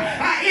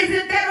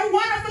 Isn't that a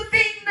wonderful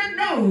thing to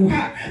know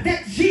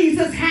that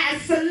Jesus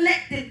has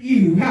selected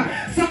you?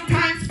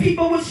 Sometimes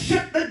people will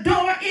shut the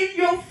door in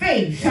your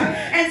face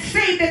and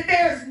say that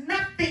there's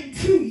nothing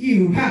to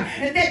you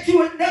and that you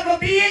will never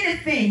be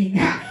anything.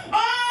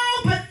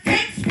 Oh, but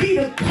thanks be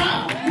to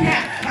God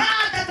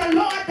that the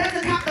Lord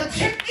doesn't have to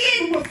check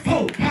in with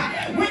folk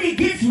when he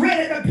gets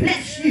ready to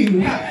bless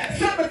you.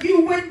 Some of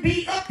you wouldn't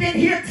be up in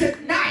here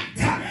tonight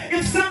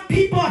if some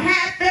people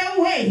had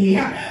their way.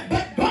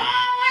 But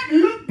God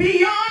looked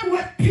beyond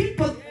what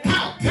people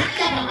thought.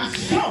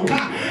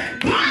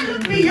 God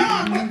looked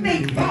beyond what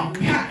they thought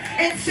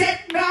and said,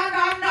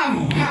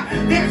 no.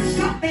 There's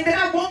something that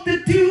I want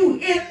to do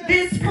in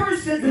this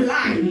person's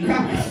life.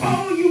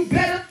 Oh, you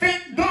better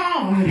thank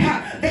God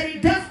that he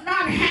does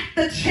not have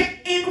to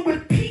check in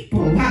with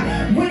people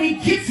when he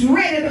gets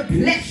ready to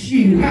bless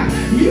you.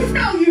 You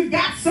know you've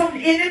got some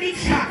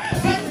enemies,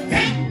 but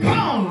thank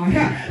God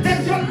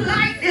that your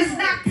life is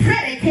not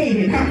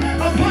predicated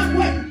upon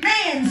what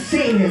man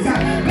says,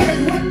 but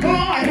it's what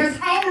God has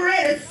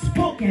already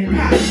spoken.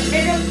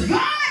 And if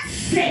God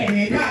said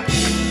it,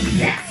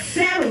 that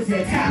settles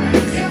it.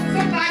 Tell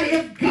somebody,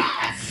 if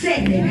God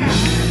said it,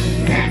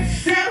 that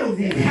settles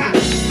it.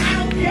 I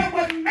don't care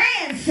what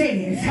man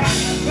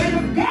says, but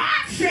if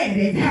God said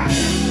it,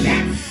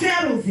 that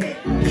settles it.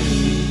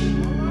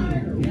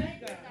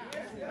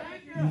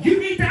 You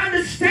need to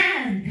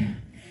understand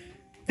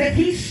that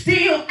he's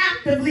still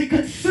actively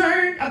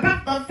concerned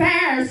about the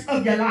affairs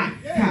of your life.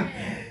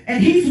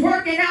 And he's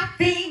working out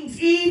things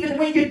even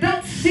when you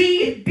don't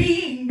see it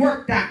being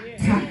worked out.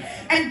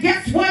 And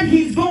guess what?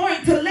 He's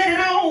going to let it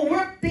all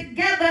work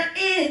together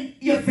in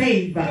your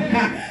favor.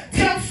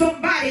 Tell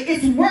somebody,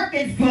 it's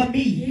working for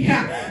me.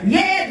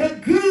 Yeah, the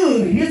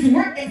good is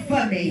working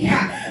for me.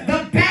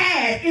 The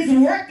bad is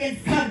working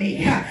for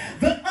me.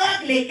 The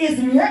ugly is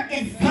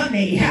working for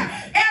me.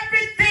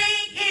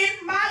 Everything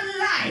in my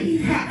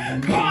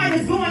life, God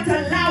is going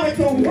to allow it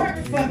to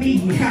work for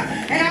me.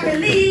 And I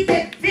believe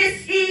that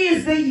this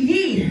is the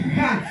year.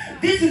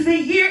 This is the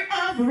year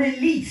of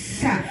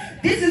release.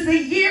 This is the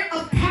year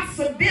of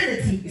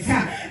possibilities.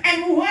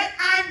 And what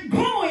I'm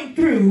going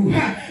through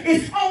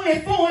is only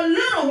for a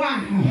little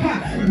while.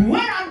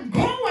 What I'm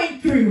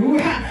going through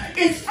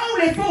is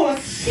only for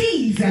a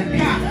season.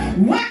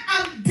 What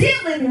I'm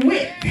dealing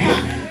with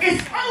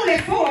is only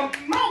for a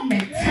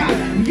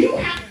moment. You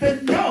have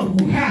to know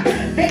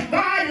that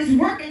God is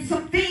working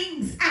some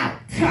things out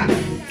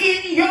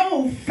in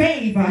your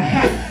favor.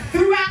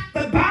 Throughout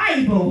the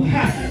Bible,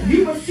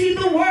 you will see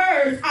the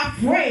words are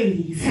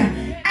phrase,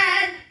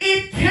 and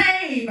it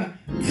came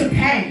to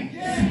pass.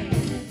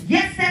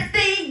 Yes, that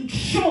thing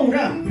showed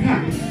up,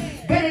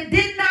 but it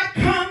did not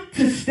come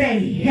to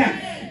stay.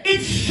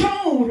 It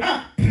showed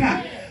up,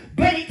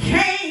 but it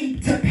came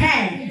to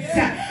pass.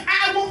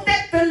 I want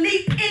that to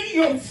leap in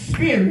your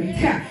spirit.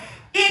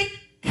 It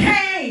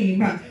came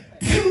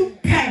to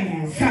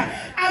pass.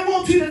 I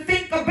want you to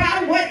think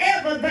about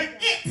whatever the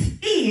it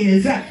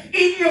is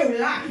in your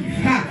life.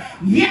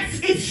 Yes,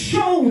 it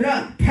showed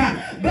up,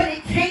 but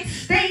it can't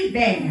stay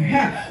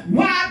there.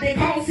 Why?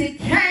 Because it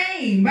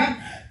came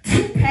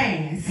to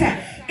pass.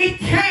 It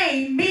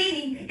came,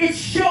 meaning it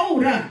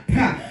showed up.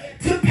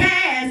 To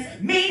pass,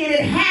 meaning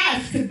it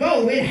has to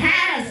go. It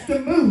has to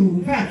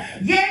move.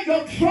 Yeah,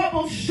 your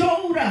trouble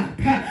showed up,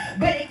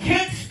 but it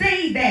can't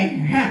stay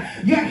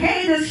there. Your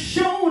haters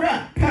showed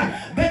up,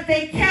 but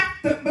they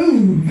kept to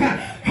move.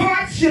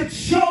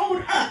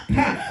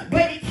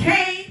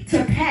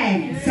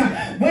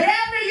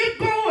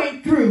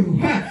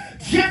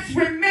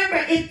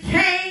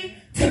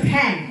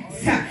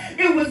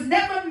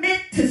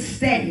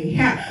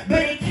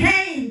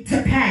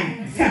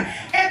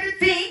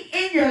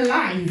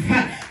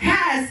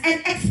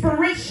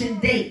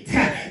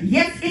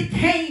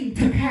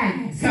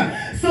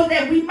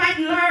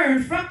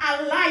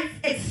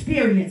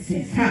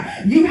 experiences.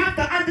 You have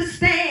to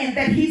understand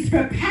that he's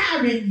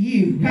preparing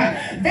you.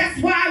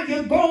 That's why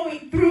you're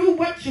going through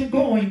what you're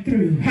going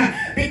through,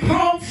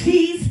 because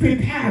he's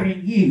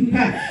preparing you.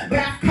 But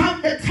I've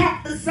come to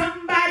talk to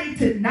somebody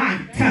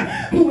tonight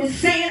who is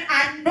saying,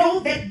 I know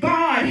that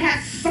God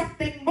has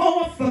something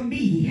more for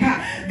me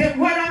than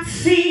what I'm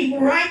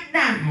seeing right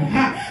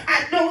now.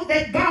 I know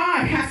that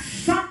God has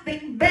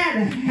something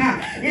better.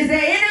 Is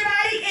there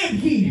anybody in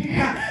here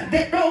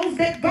that knows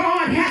that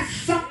God has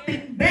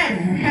something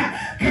better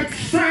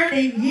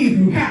concerning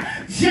you?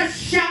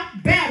 Just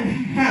shout better,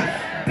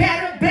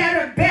 better,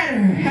 better,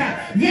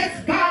 better.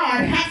 Yes,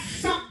 God has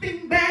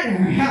something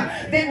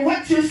better than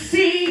what you're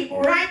seeing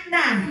right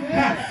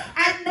now.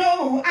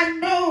 I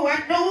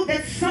know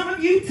that some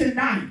of you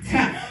tonight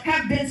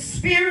have been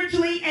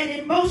spiritually and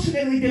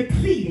emotionally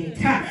depleted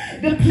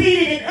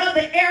in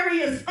other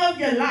areas of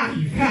your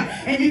life,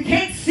 and you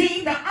can't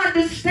seem to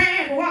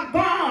understand what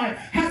God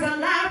has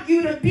allowed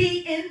you to be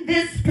in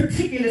this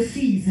particular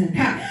season,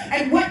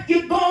 and what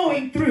you're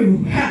going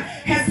through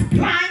has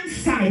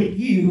blindsided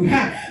you.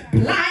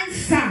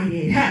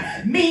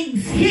 Blindsided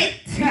means hit,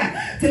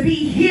 to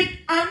be hit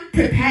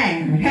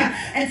unprepared,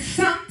 and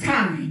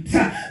sometimes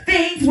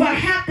things will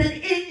happen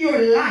in your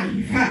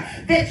life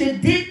that you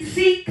didn't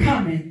see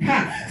coming.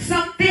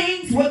 Some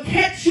things will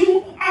catch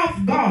you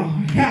off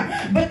guard,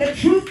 but the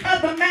truth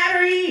of the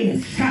matter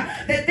is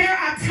that there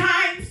are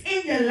times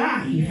in your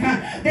life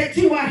that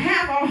you will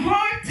have a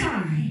hard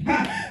time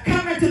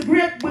coming to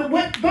grip with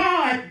what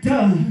God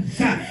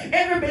does.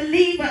 Every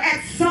believer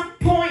at some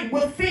point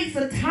will face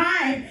a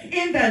time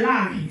in their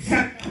lives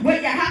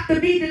where you have to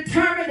be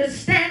determined to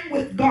stand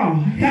with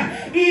God,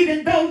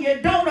 even though you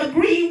don't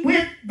agree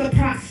with the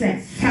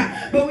process.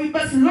 But we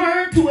must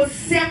learn to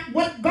accept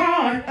what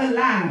God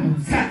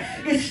allows.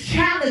 It's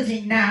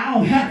challenging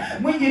now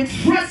when you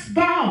trust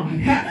God,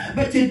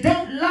 but you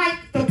don't like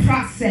the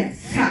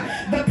process.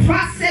 The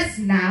process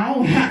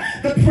now,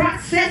 the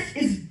process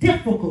is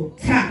difficult.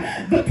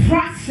 The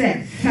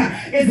process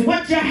is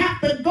what you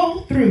have to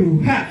go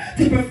through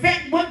to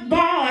perfect what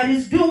God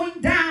is doing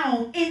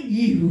down in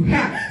you.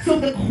 So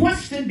the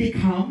question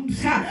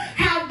becomes,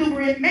 how to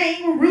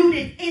remain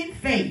rooted in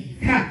faith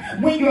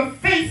when you're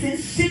facing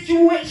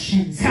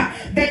situations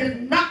that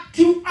have knocked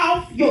you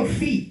off your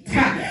feet.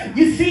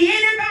 You see,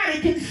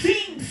 anybody can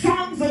sing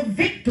songs of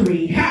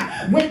victory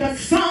when the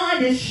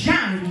sun is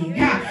shining.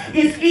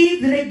 It's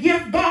easy to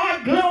give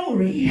God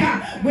glory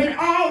when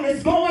all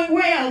is going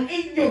well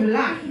in your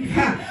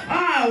life.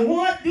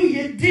 What do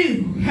you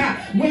do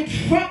when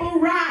trouble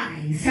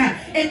rises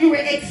and you are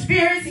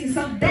experiencing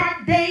some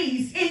dark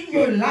days in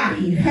your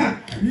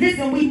life?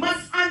 Listen, we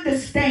must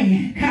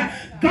understand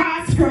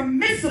God's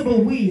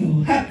permissible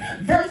will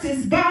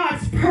versus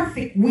God's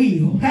perfect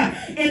will.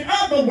 In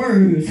other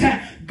words,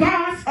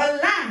 God's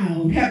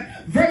allowed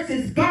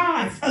versus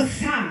God's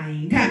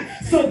assigned.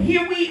 So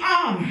here we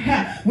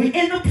are. We're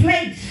in a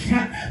place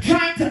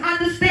trying to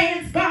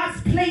understand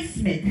God's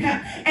placement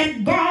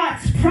and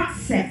God's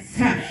process.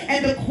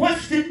 And the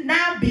question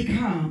now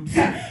becomes,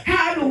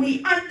 how do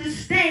we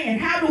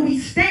understand? How do we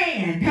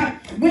stand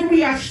when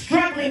we are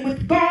struggling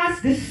with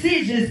God's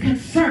decisions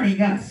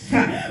concerning us?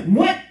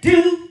 What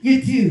do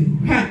you do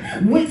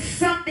when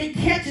something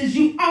catches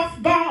you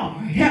off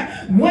guard?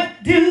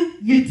 What do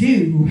you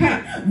do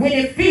when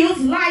it feels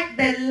like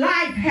that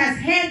life has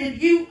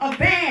handed you a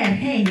bad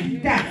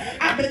hand?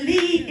 I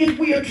believe if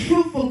we are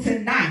truthful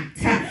tonight,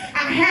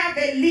 I have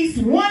at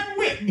least one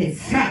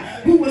witness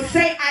who will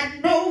say, I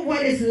know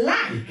what it's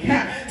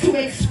like to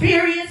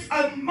experience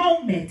a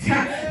moment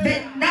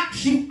that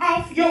knocks you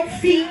off your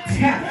feet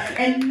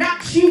and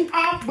knocks you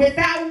off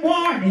without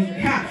warning.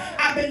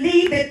 I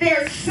believe that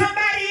there's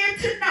somebody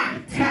here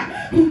tonight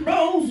who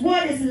knows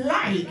what it's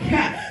like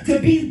to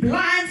be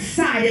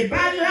blindsided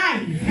by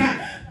life,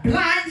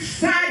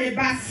 blindsided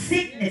by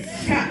sickness,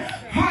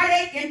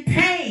 heartache and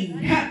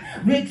pain,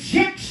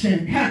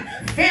 rejection,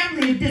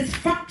 family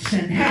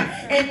dysfunction,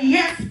 and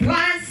yes,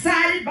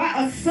 blindsided by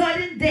a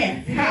sudden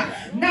death.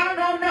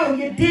 No,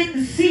 you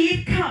didn't see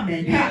it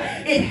coming.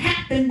 It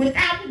happened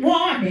without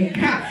warning.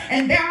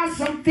 And there are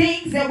some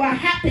things that will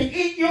happen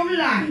in your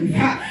life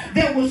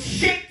that will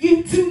shake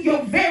you to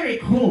your very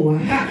core.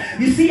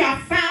 You see, I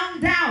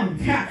found out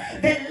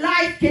that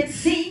life can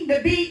seem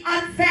to be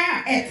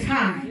unfair at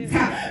times,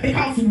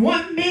 because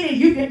one minute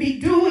you can be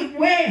doing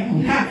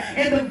well,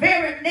 and the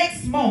very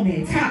next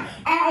moment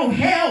all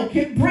hell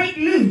can break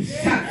loose.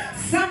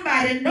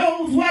 Somebody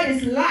knows what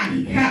it's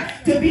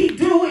like to be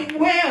doing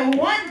well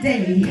one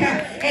day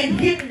and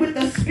hit with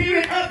the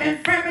spirit of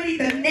infirmity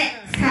the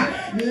next.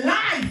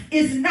 Life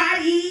is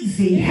not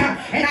easy,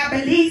 and I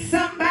believe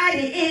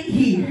somebody in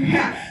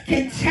here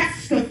can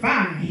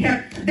testify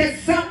that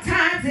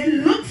sometimes it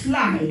looks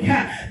like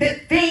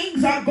that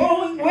things are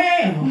going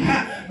well,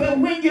 but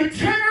when you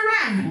turn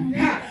around,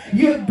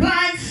 you're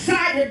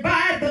blindsided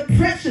by the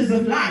pressures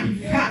of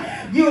life.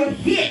 You're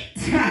hit,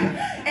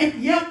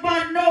 and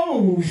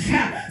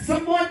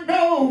someone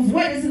knows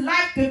what it's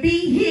like to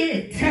be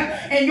hit,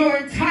 and your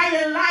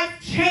entire life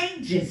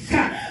changes.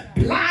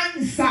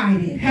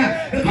 Blindsided,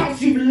 because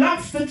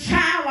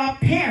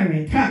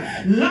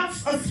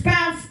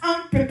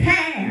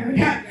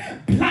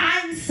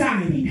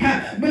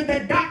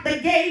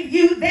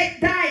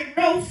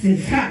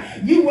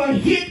circumstances. You were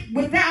hit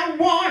without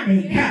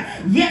warning.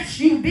 Yes,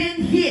 you've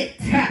been hit.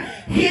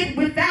 Hit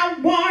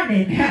without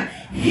warning.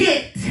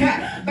 Hit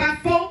by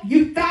folk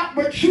you thought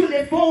were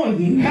truly for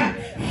you.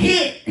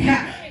 Hit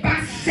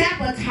by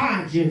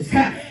sabotagers.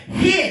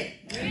 Hit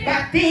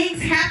by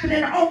things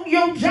happening on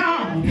your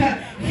job.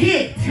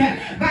 Hit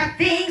by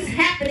things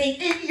happening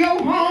in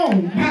your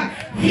home.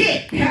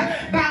 Hit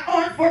by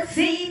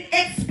unforeseen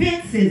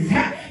expenses.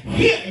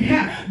 Hit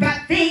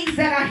by things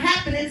that are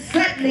happening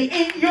suddenly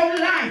in your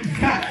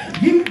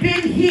life. You've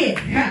been hit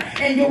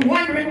and you're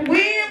wondering,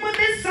 when will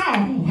this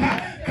all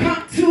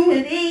come to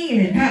an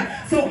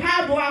end? So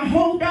how do I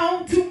hold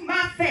on to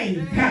my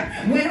faith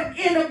when I'm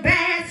in a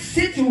bad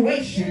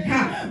situation?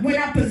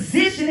 When I'm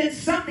positioned in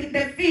something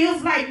that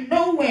feels like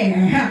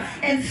nowhere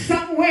and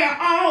somewhere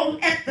all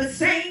at the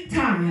same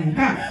time?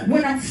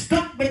 When I'm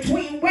stuck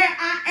between where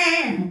I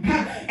am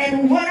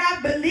and what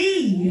I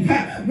believe?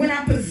 When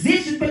I'm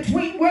positioned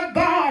between where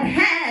God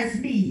has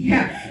me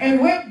and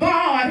where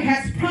God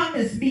has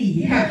promised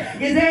me?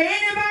 Is there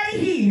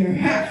anybody here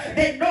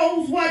that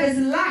knows what it's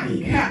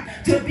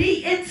like to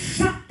be in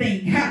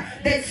something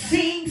that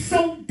seems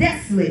so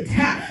desolate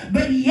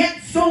but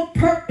yet so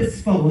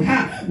purposeful?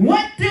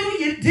 What do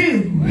you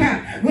do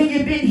when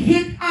you've been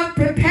hit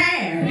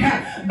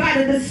unprepared by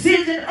the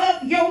decision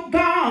of your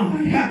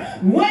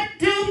God? What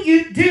do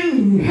you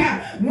do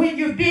when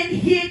you've been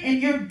hit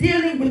and you're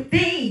dealing with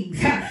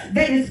things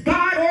that is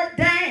God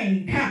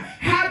ordained?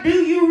 How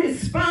do you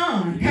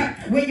respond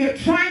when you're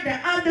trying to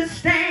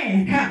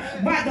understand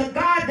why the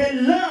God that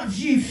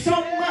loves you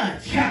so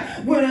much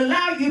will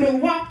allow you to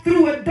walk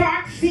through a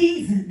dark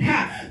season,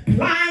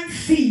 blind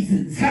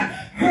seasons,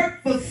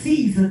 hurtful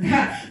seasons,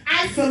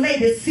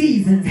 isolated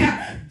seasons,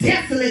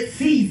 desolate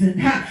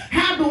seasons?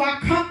 How do I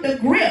come to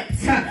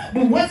grips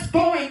with what's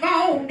going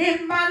on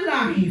in my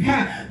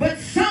life? But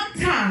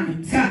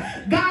sometimes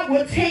God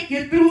will take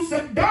you through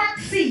some dark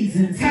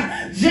seasons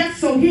just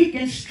so he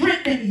can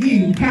strengthen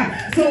you.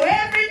 So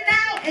every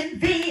now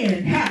and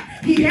then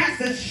he has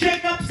to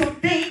shake up some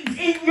things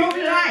in your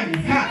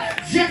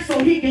life just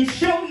so he can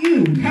show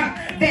you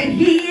that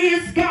he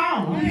is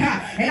God.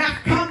 And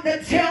I've come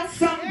to tell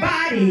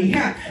somebody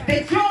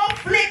that your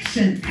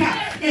affliction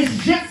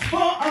is just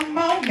for a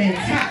moment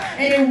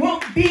and it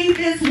won't be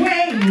this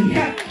way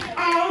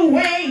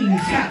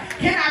always.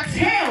 Can I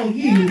tell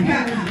you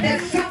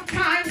that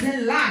sometimes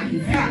in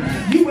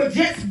life you will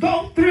just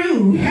go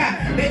through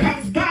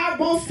because God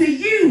wants to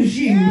use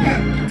you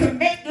to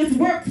make his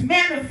works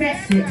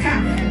manifested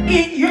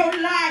in your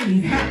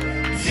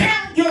life?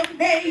 Tell your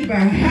neighbor,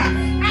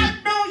 I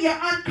know you're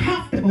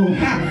uncomfortable,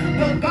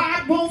 but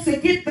God wants to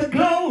get the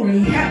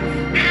glory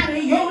out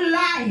of your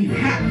life.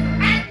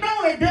 I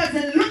know it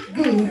doesn't look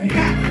good.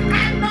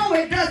 I know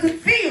it doesn't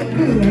feel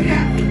good.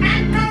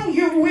 I know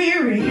you're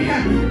weary.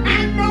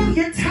 I know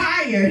you're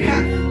tired.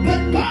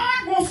 But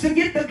God wants to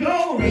get the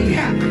glory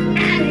out of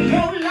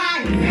your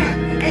life.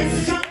 And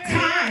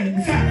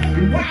sometimes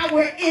while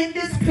we're in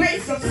this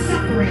place of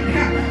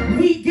suffering,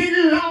 we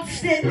get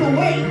lost in the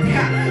wait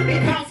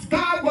because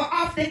God will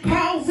often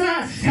cause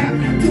us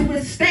to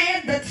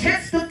withstand the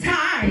test of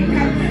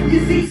time.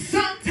 You see,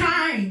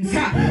 sometimes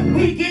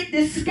we get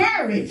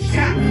discouraged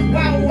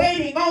while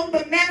waiting on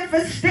the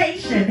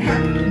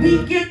manifestation.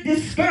 We get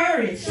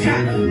discouraged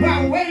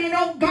while waiting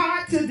on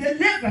God to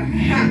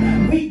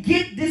deliver. We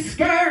get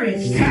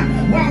discouraged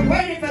while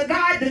waiting for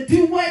God to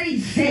do what he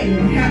said.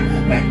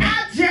 But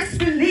I just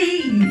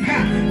believe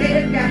that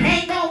if you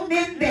hang on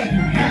in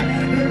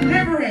there,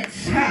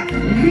 deliverance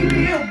we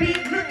will be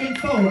looking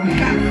for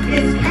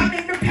is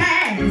coming to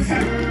pass.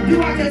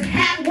 Do I just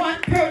have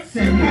one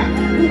person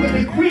who will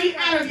decree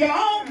out of your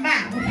own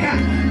mouth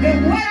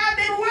that what I've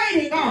been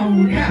waiting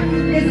on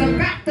is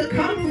about to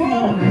come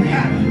forth?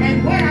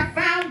 And what I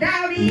found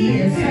out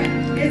is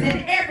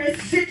in every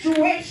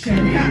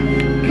situation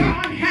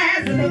God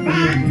has a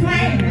divine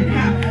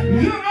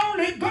plan. You're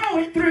only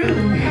going through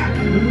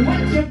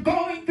what you're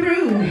going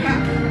through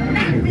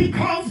not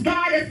because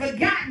God has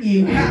forgotten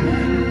you,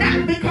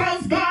 not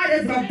because God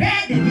has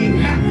abandoned you,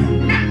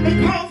 not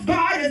because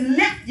God has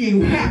left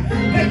you,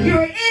 but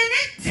you're in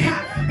it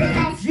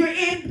because you're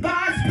in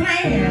God's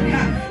plan,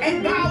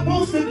 and God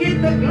wants to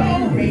get the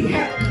glory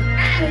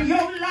out of your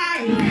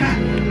life.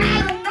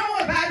 I don't know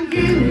about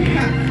you,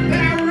 but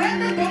I'd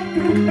rather go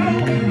through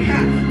knowing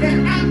that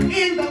I'm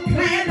in the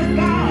plan of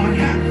God.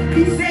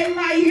 He said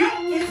my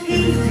yoke is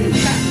easy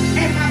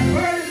and my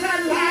burdens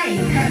are light.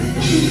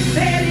 He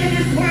said in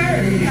his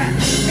word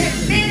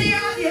that many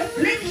are the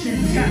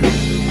afflictions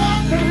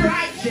of the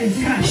righteous,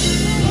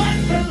 but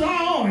the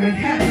Lord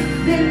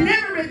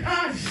delivereth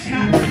us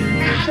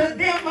out of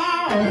them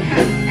all.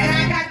 And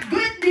I got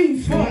good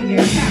news for you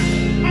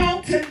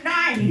on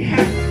tonight.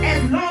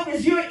 As long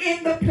as you're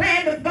in the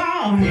plan of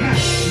God,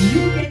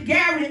 you can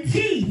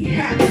guarantee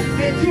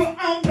that you're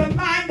on the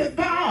mind of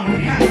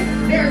God.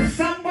 There's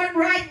someone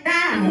right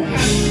now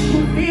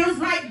who feels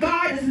like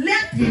God has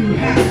left you,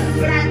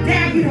 but I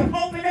dare you to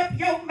open up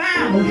your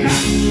mouth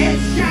and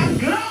shout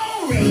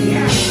glory,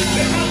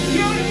 because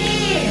you're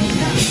in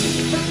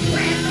the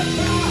plan of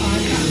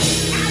God.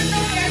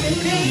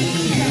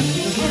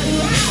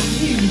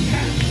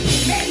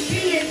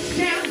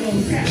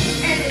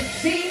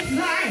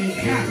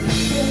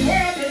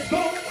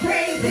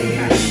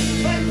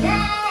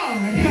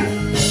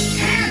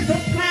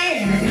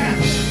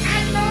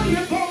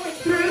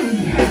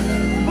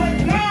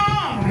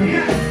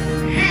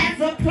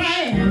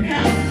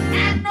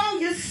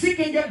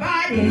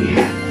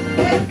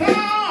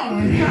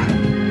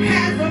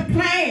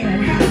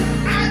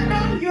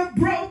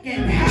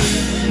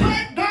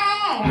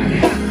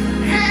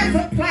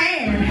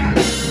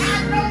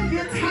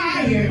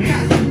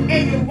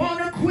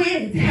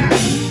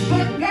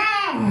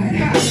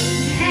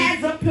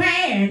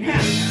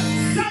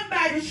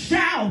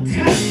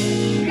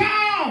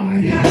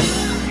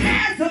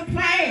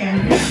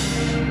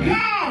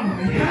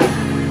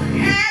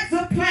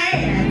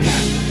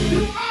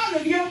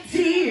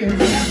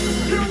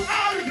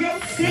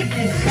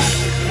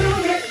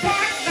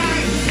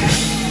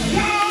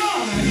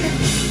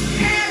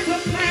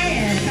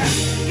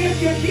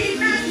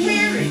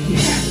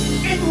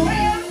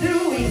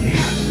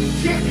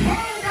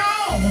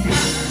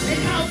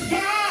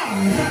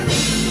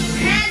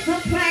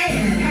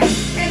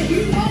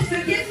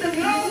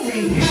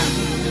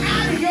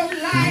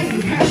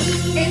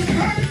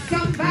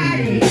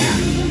 somebody,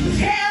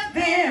 tell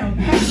them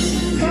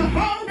to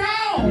hold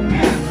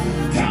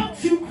on.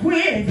 Don't you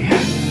quit.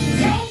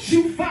 Don't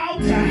you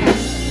falter.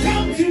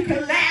 Don't you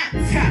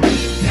collapse.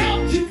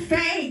 Don't you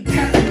faint.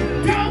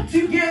 Don't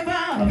you give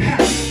up.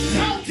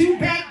 Don't you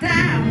back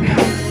down.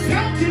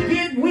 Don't you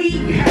get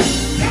weak.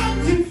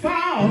 Don't you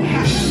fall.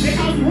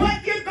 Because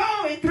what you're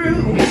going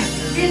through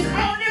is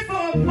only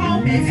for a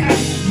moment.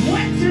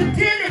 What you're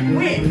dealing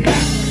with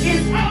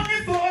is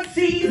only for a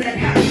season.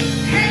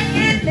 Hang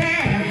in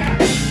there.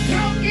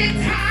 Don't get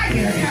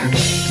tired.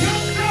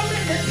 Don't throw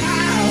in the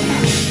towel.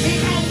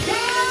 Because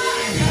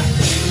God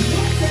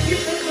wants to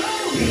get the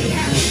glory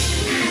out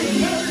of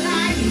your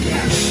life.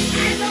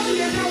 I know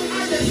you don't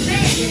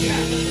understand it,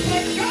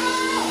 but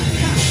God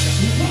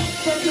wants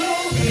the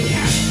glory.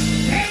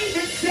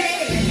 David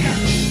said,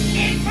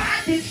 in my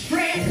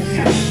distress,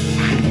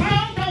 I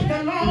called on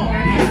the Lord,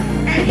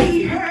 and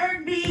he heard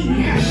me,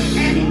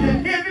 and he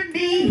delivered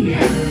me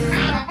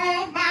out of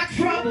all my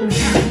troubles.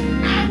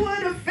 I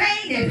would have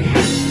fainted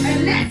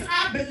unless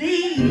I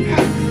believed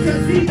to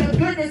see the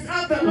goodness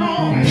of the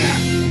Lord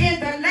in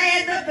the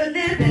land of the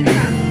living.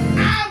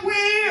 I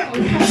will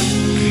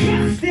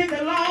trust in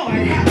the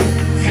Lord.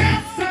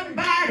 Tell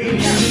somebody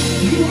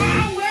you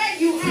are where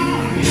you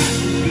are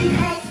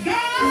because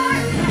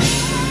God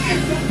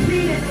is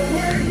completing the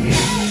work.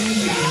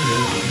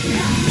 God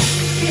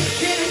is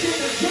finishing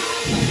the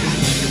job.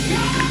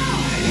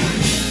 God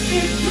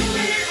is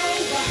doing it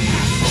over.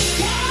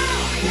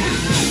 God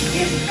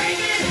is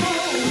making it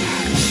whole.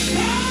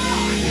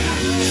 God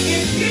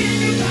is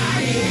getting your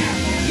body.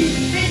 He's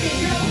making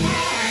your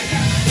heart.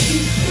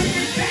 He's putting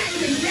it back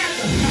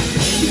together.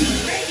 He's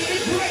making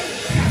it great.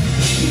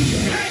 He's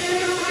turning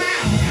it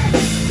around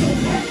to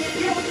work in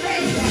your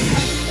favor.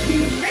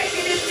 He's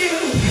making it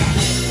new.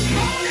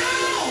 Hold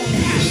on.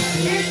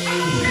 It's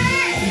only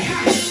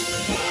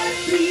for a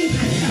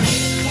season.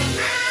 For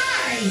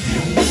eyes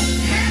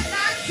have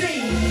not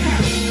seen,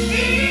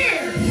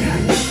 ears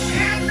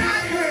have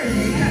not heard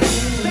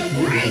the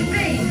great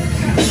things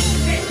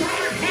that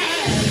God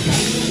has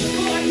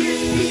for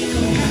his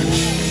people.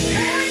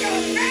 Tell your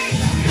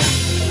neighbor,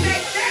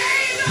 say,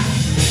 neighbor,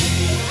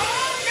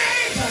 oh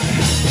neighbor,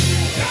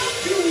 don't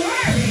you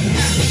worry,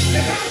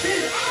 because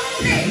it's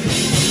only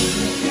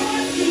for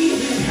a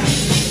season.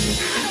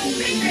 I don't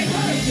think they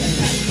heard you.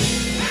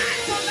 Find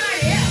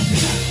somebody else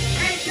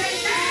and say,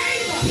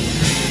 neighbor,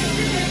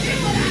 did you hear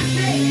what I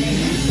said?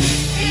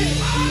 It's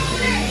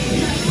only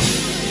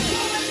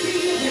for a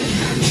season.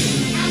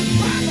 I'm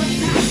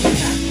prophesying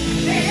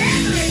that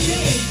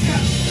everything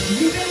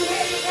you've been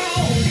waiting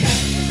on,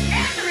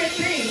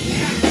 everything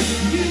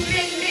you've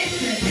been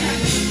missing,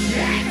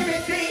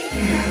 everything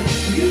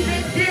you've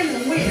been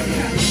dealing with,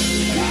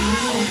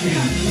 God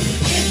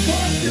is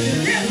going to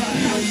deliver.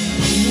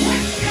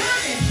 What's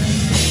coming?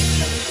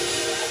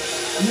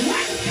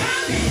 What's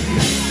coming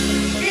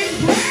is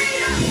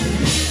greater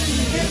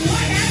than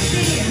what has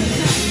been.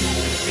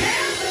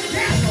 Tell the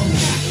devil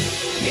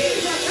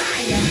he's a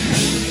liar.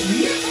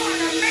 You're going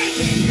to make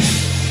it.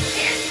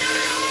 It's not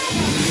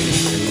over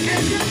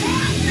until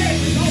God says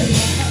it's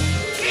over.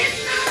 It's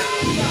not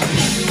over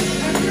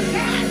until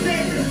God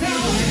says it's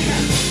over.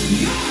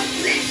 Your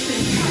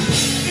affliction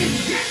is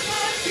just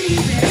for a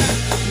season.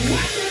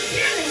 What you're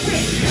dealing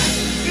with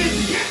is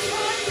just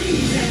for a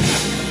season.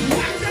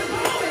 What you're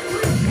going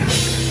through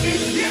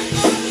is just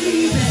for a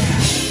season.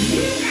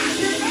 You got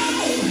to know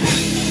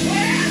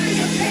whatever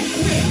you're faced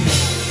with,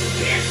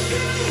 this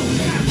too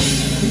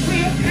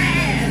will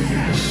pass.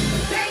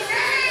 Say,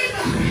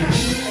 neighbor,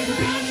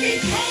 don't get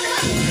caught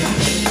up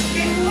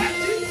in what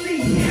you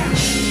see,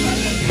 but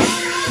get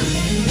caught up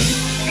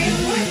in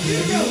what you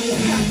know.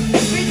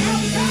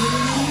 Because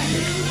God,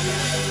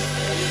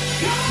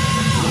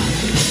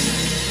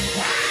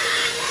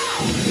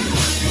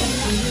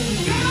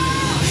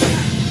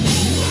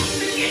 wants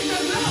to get the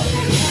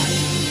glory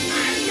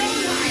out of your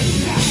life.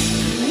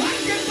 What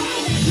you're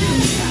going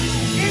through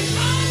is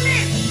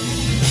only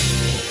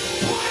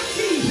for a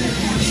season.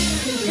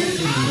 It's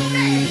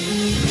only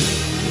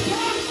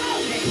for a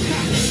moment.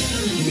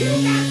 You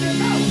got to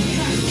know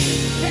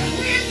that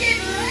we're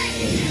getting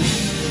ready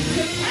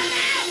to come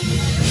out.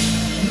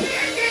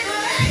 We're getting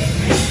ready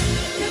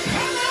to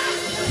come up.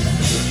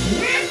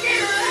 We're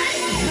getting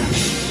ready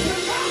to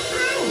go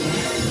through.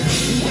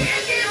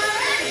 We're getting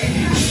ready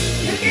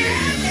to get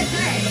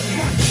everything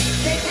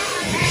that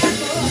God has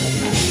for us.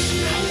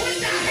 I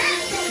wish I had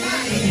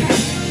somebody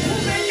who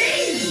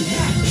believes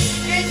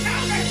and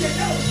know that you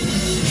know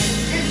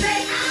and say,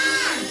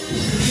 I'm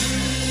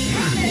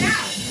coming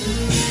out.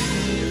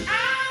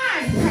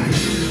 I'm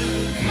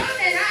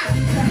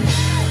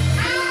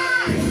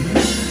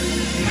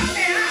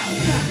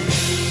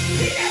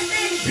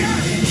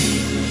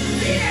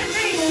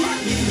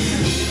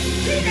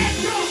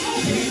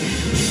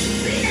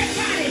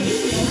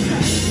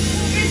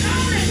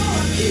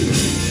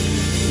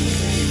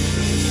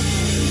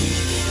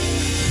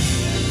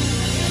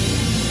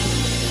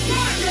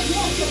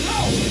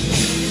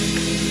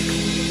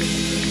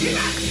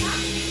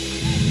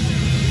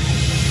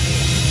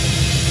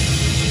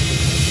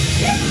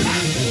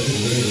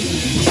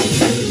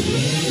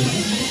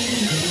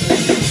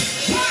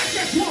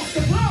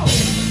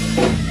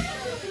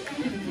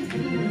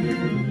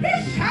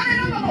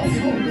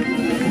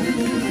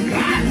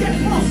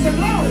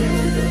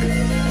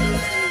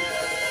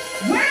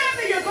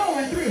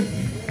going through,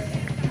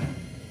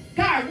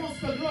 God wants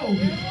the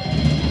glory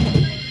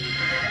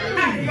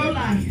out of your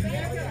life.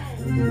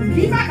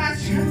 He might not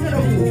shine to the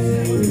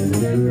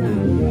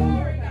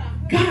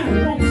God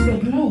wants the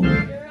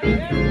glory.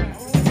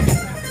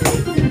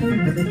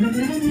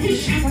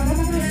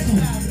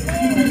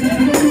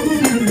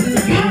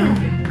 God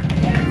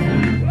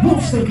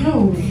wants the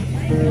glory.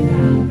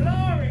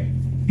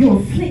 Your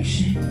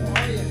affliction,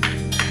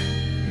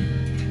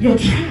 your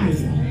trial,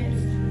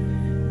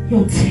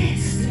 your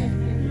test,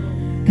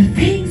 the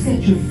things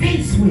that you're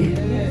faced with,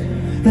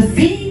 the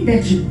thing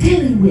that you're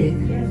dealing with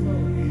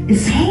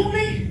is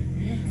only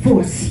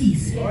for a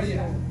season.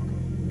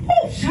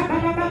 Oh,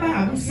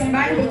 shabba-ba-ba-ba.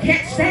 Somebody will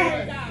catch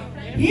that.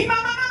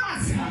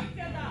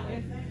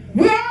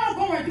 We're all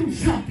going through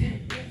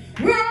something.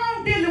 We're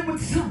all dealing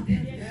with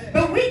something.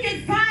 But we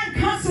can find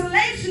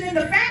consolation in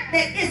the fact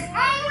that it's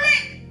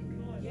only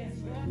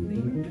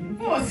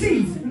for a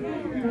season.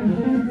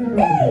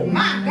 Oh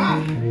my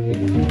God.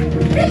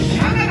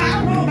 I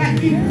don't know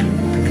about you,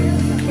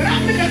 but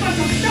I'm looking for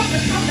some stuff to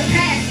come to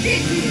pass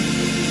this year.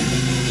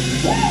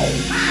 Oh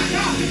my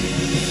God.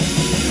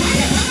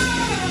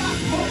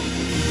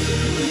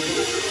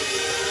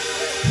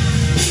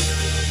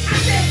 I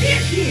said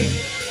this year.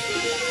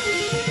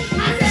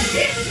 I said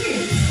this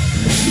year.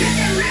 Let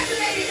that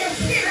resonate in your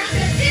spirit. I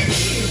said this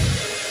year.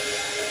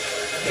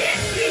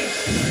 This year.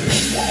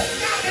 Oh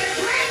God, better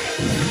grab it.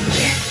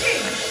 This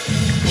year.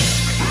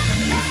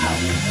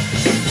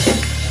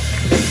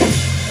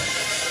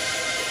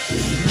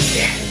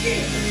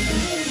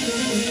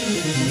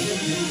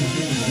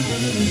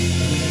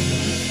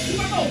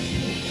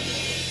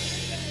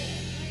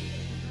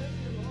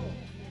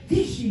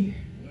 This year,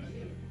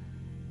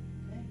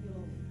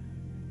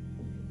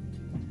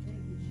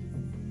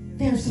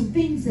 there are some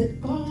things that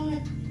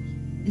God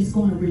is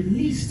going to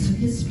release to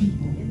his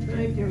people.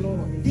 Thank you,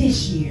 Lord.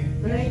 This year.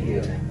 Thank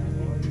you.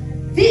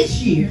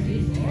 This year.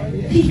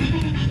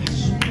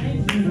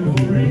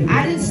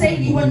 I didn't say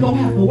you weren't going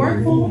to have to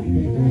work for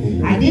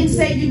it. I didn't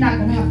say you're not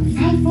going to have to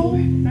fight for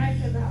it.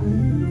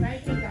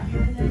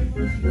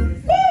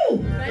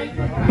 Woo!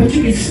 But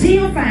you can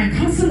still find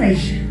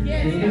consolation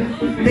that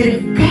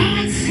if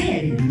God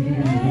said it,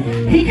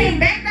 he came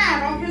back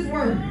down off his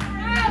word.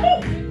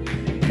 Woo!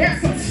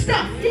 There's some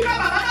stuff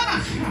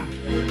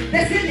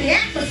that's in the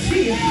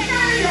atmosphere.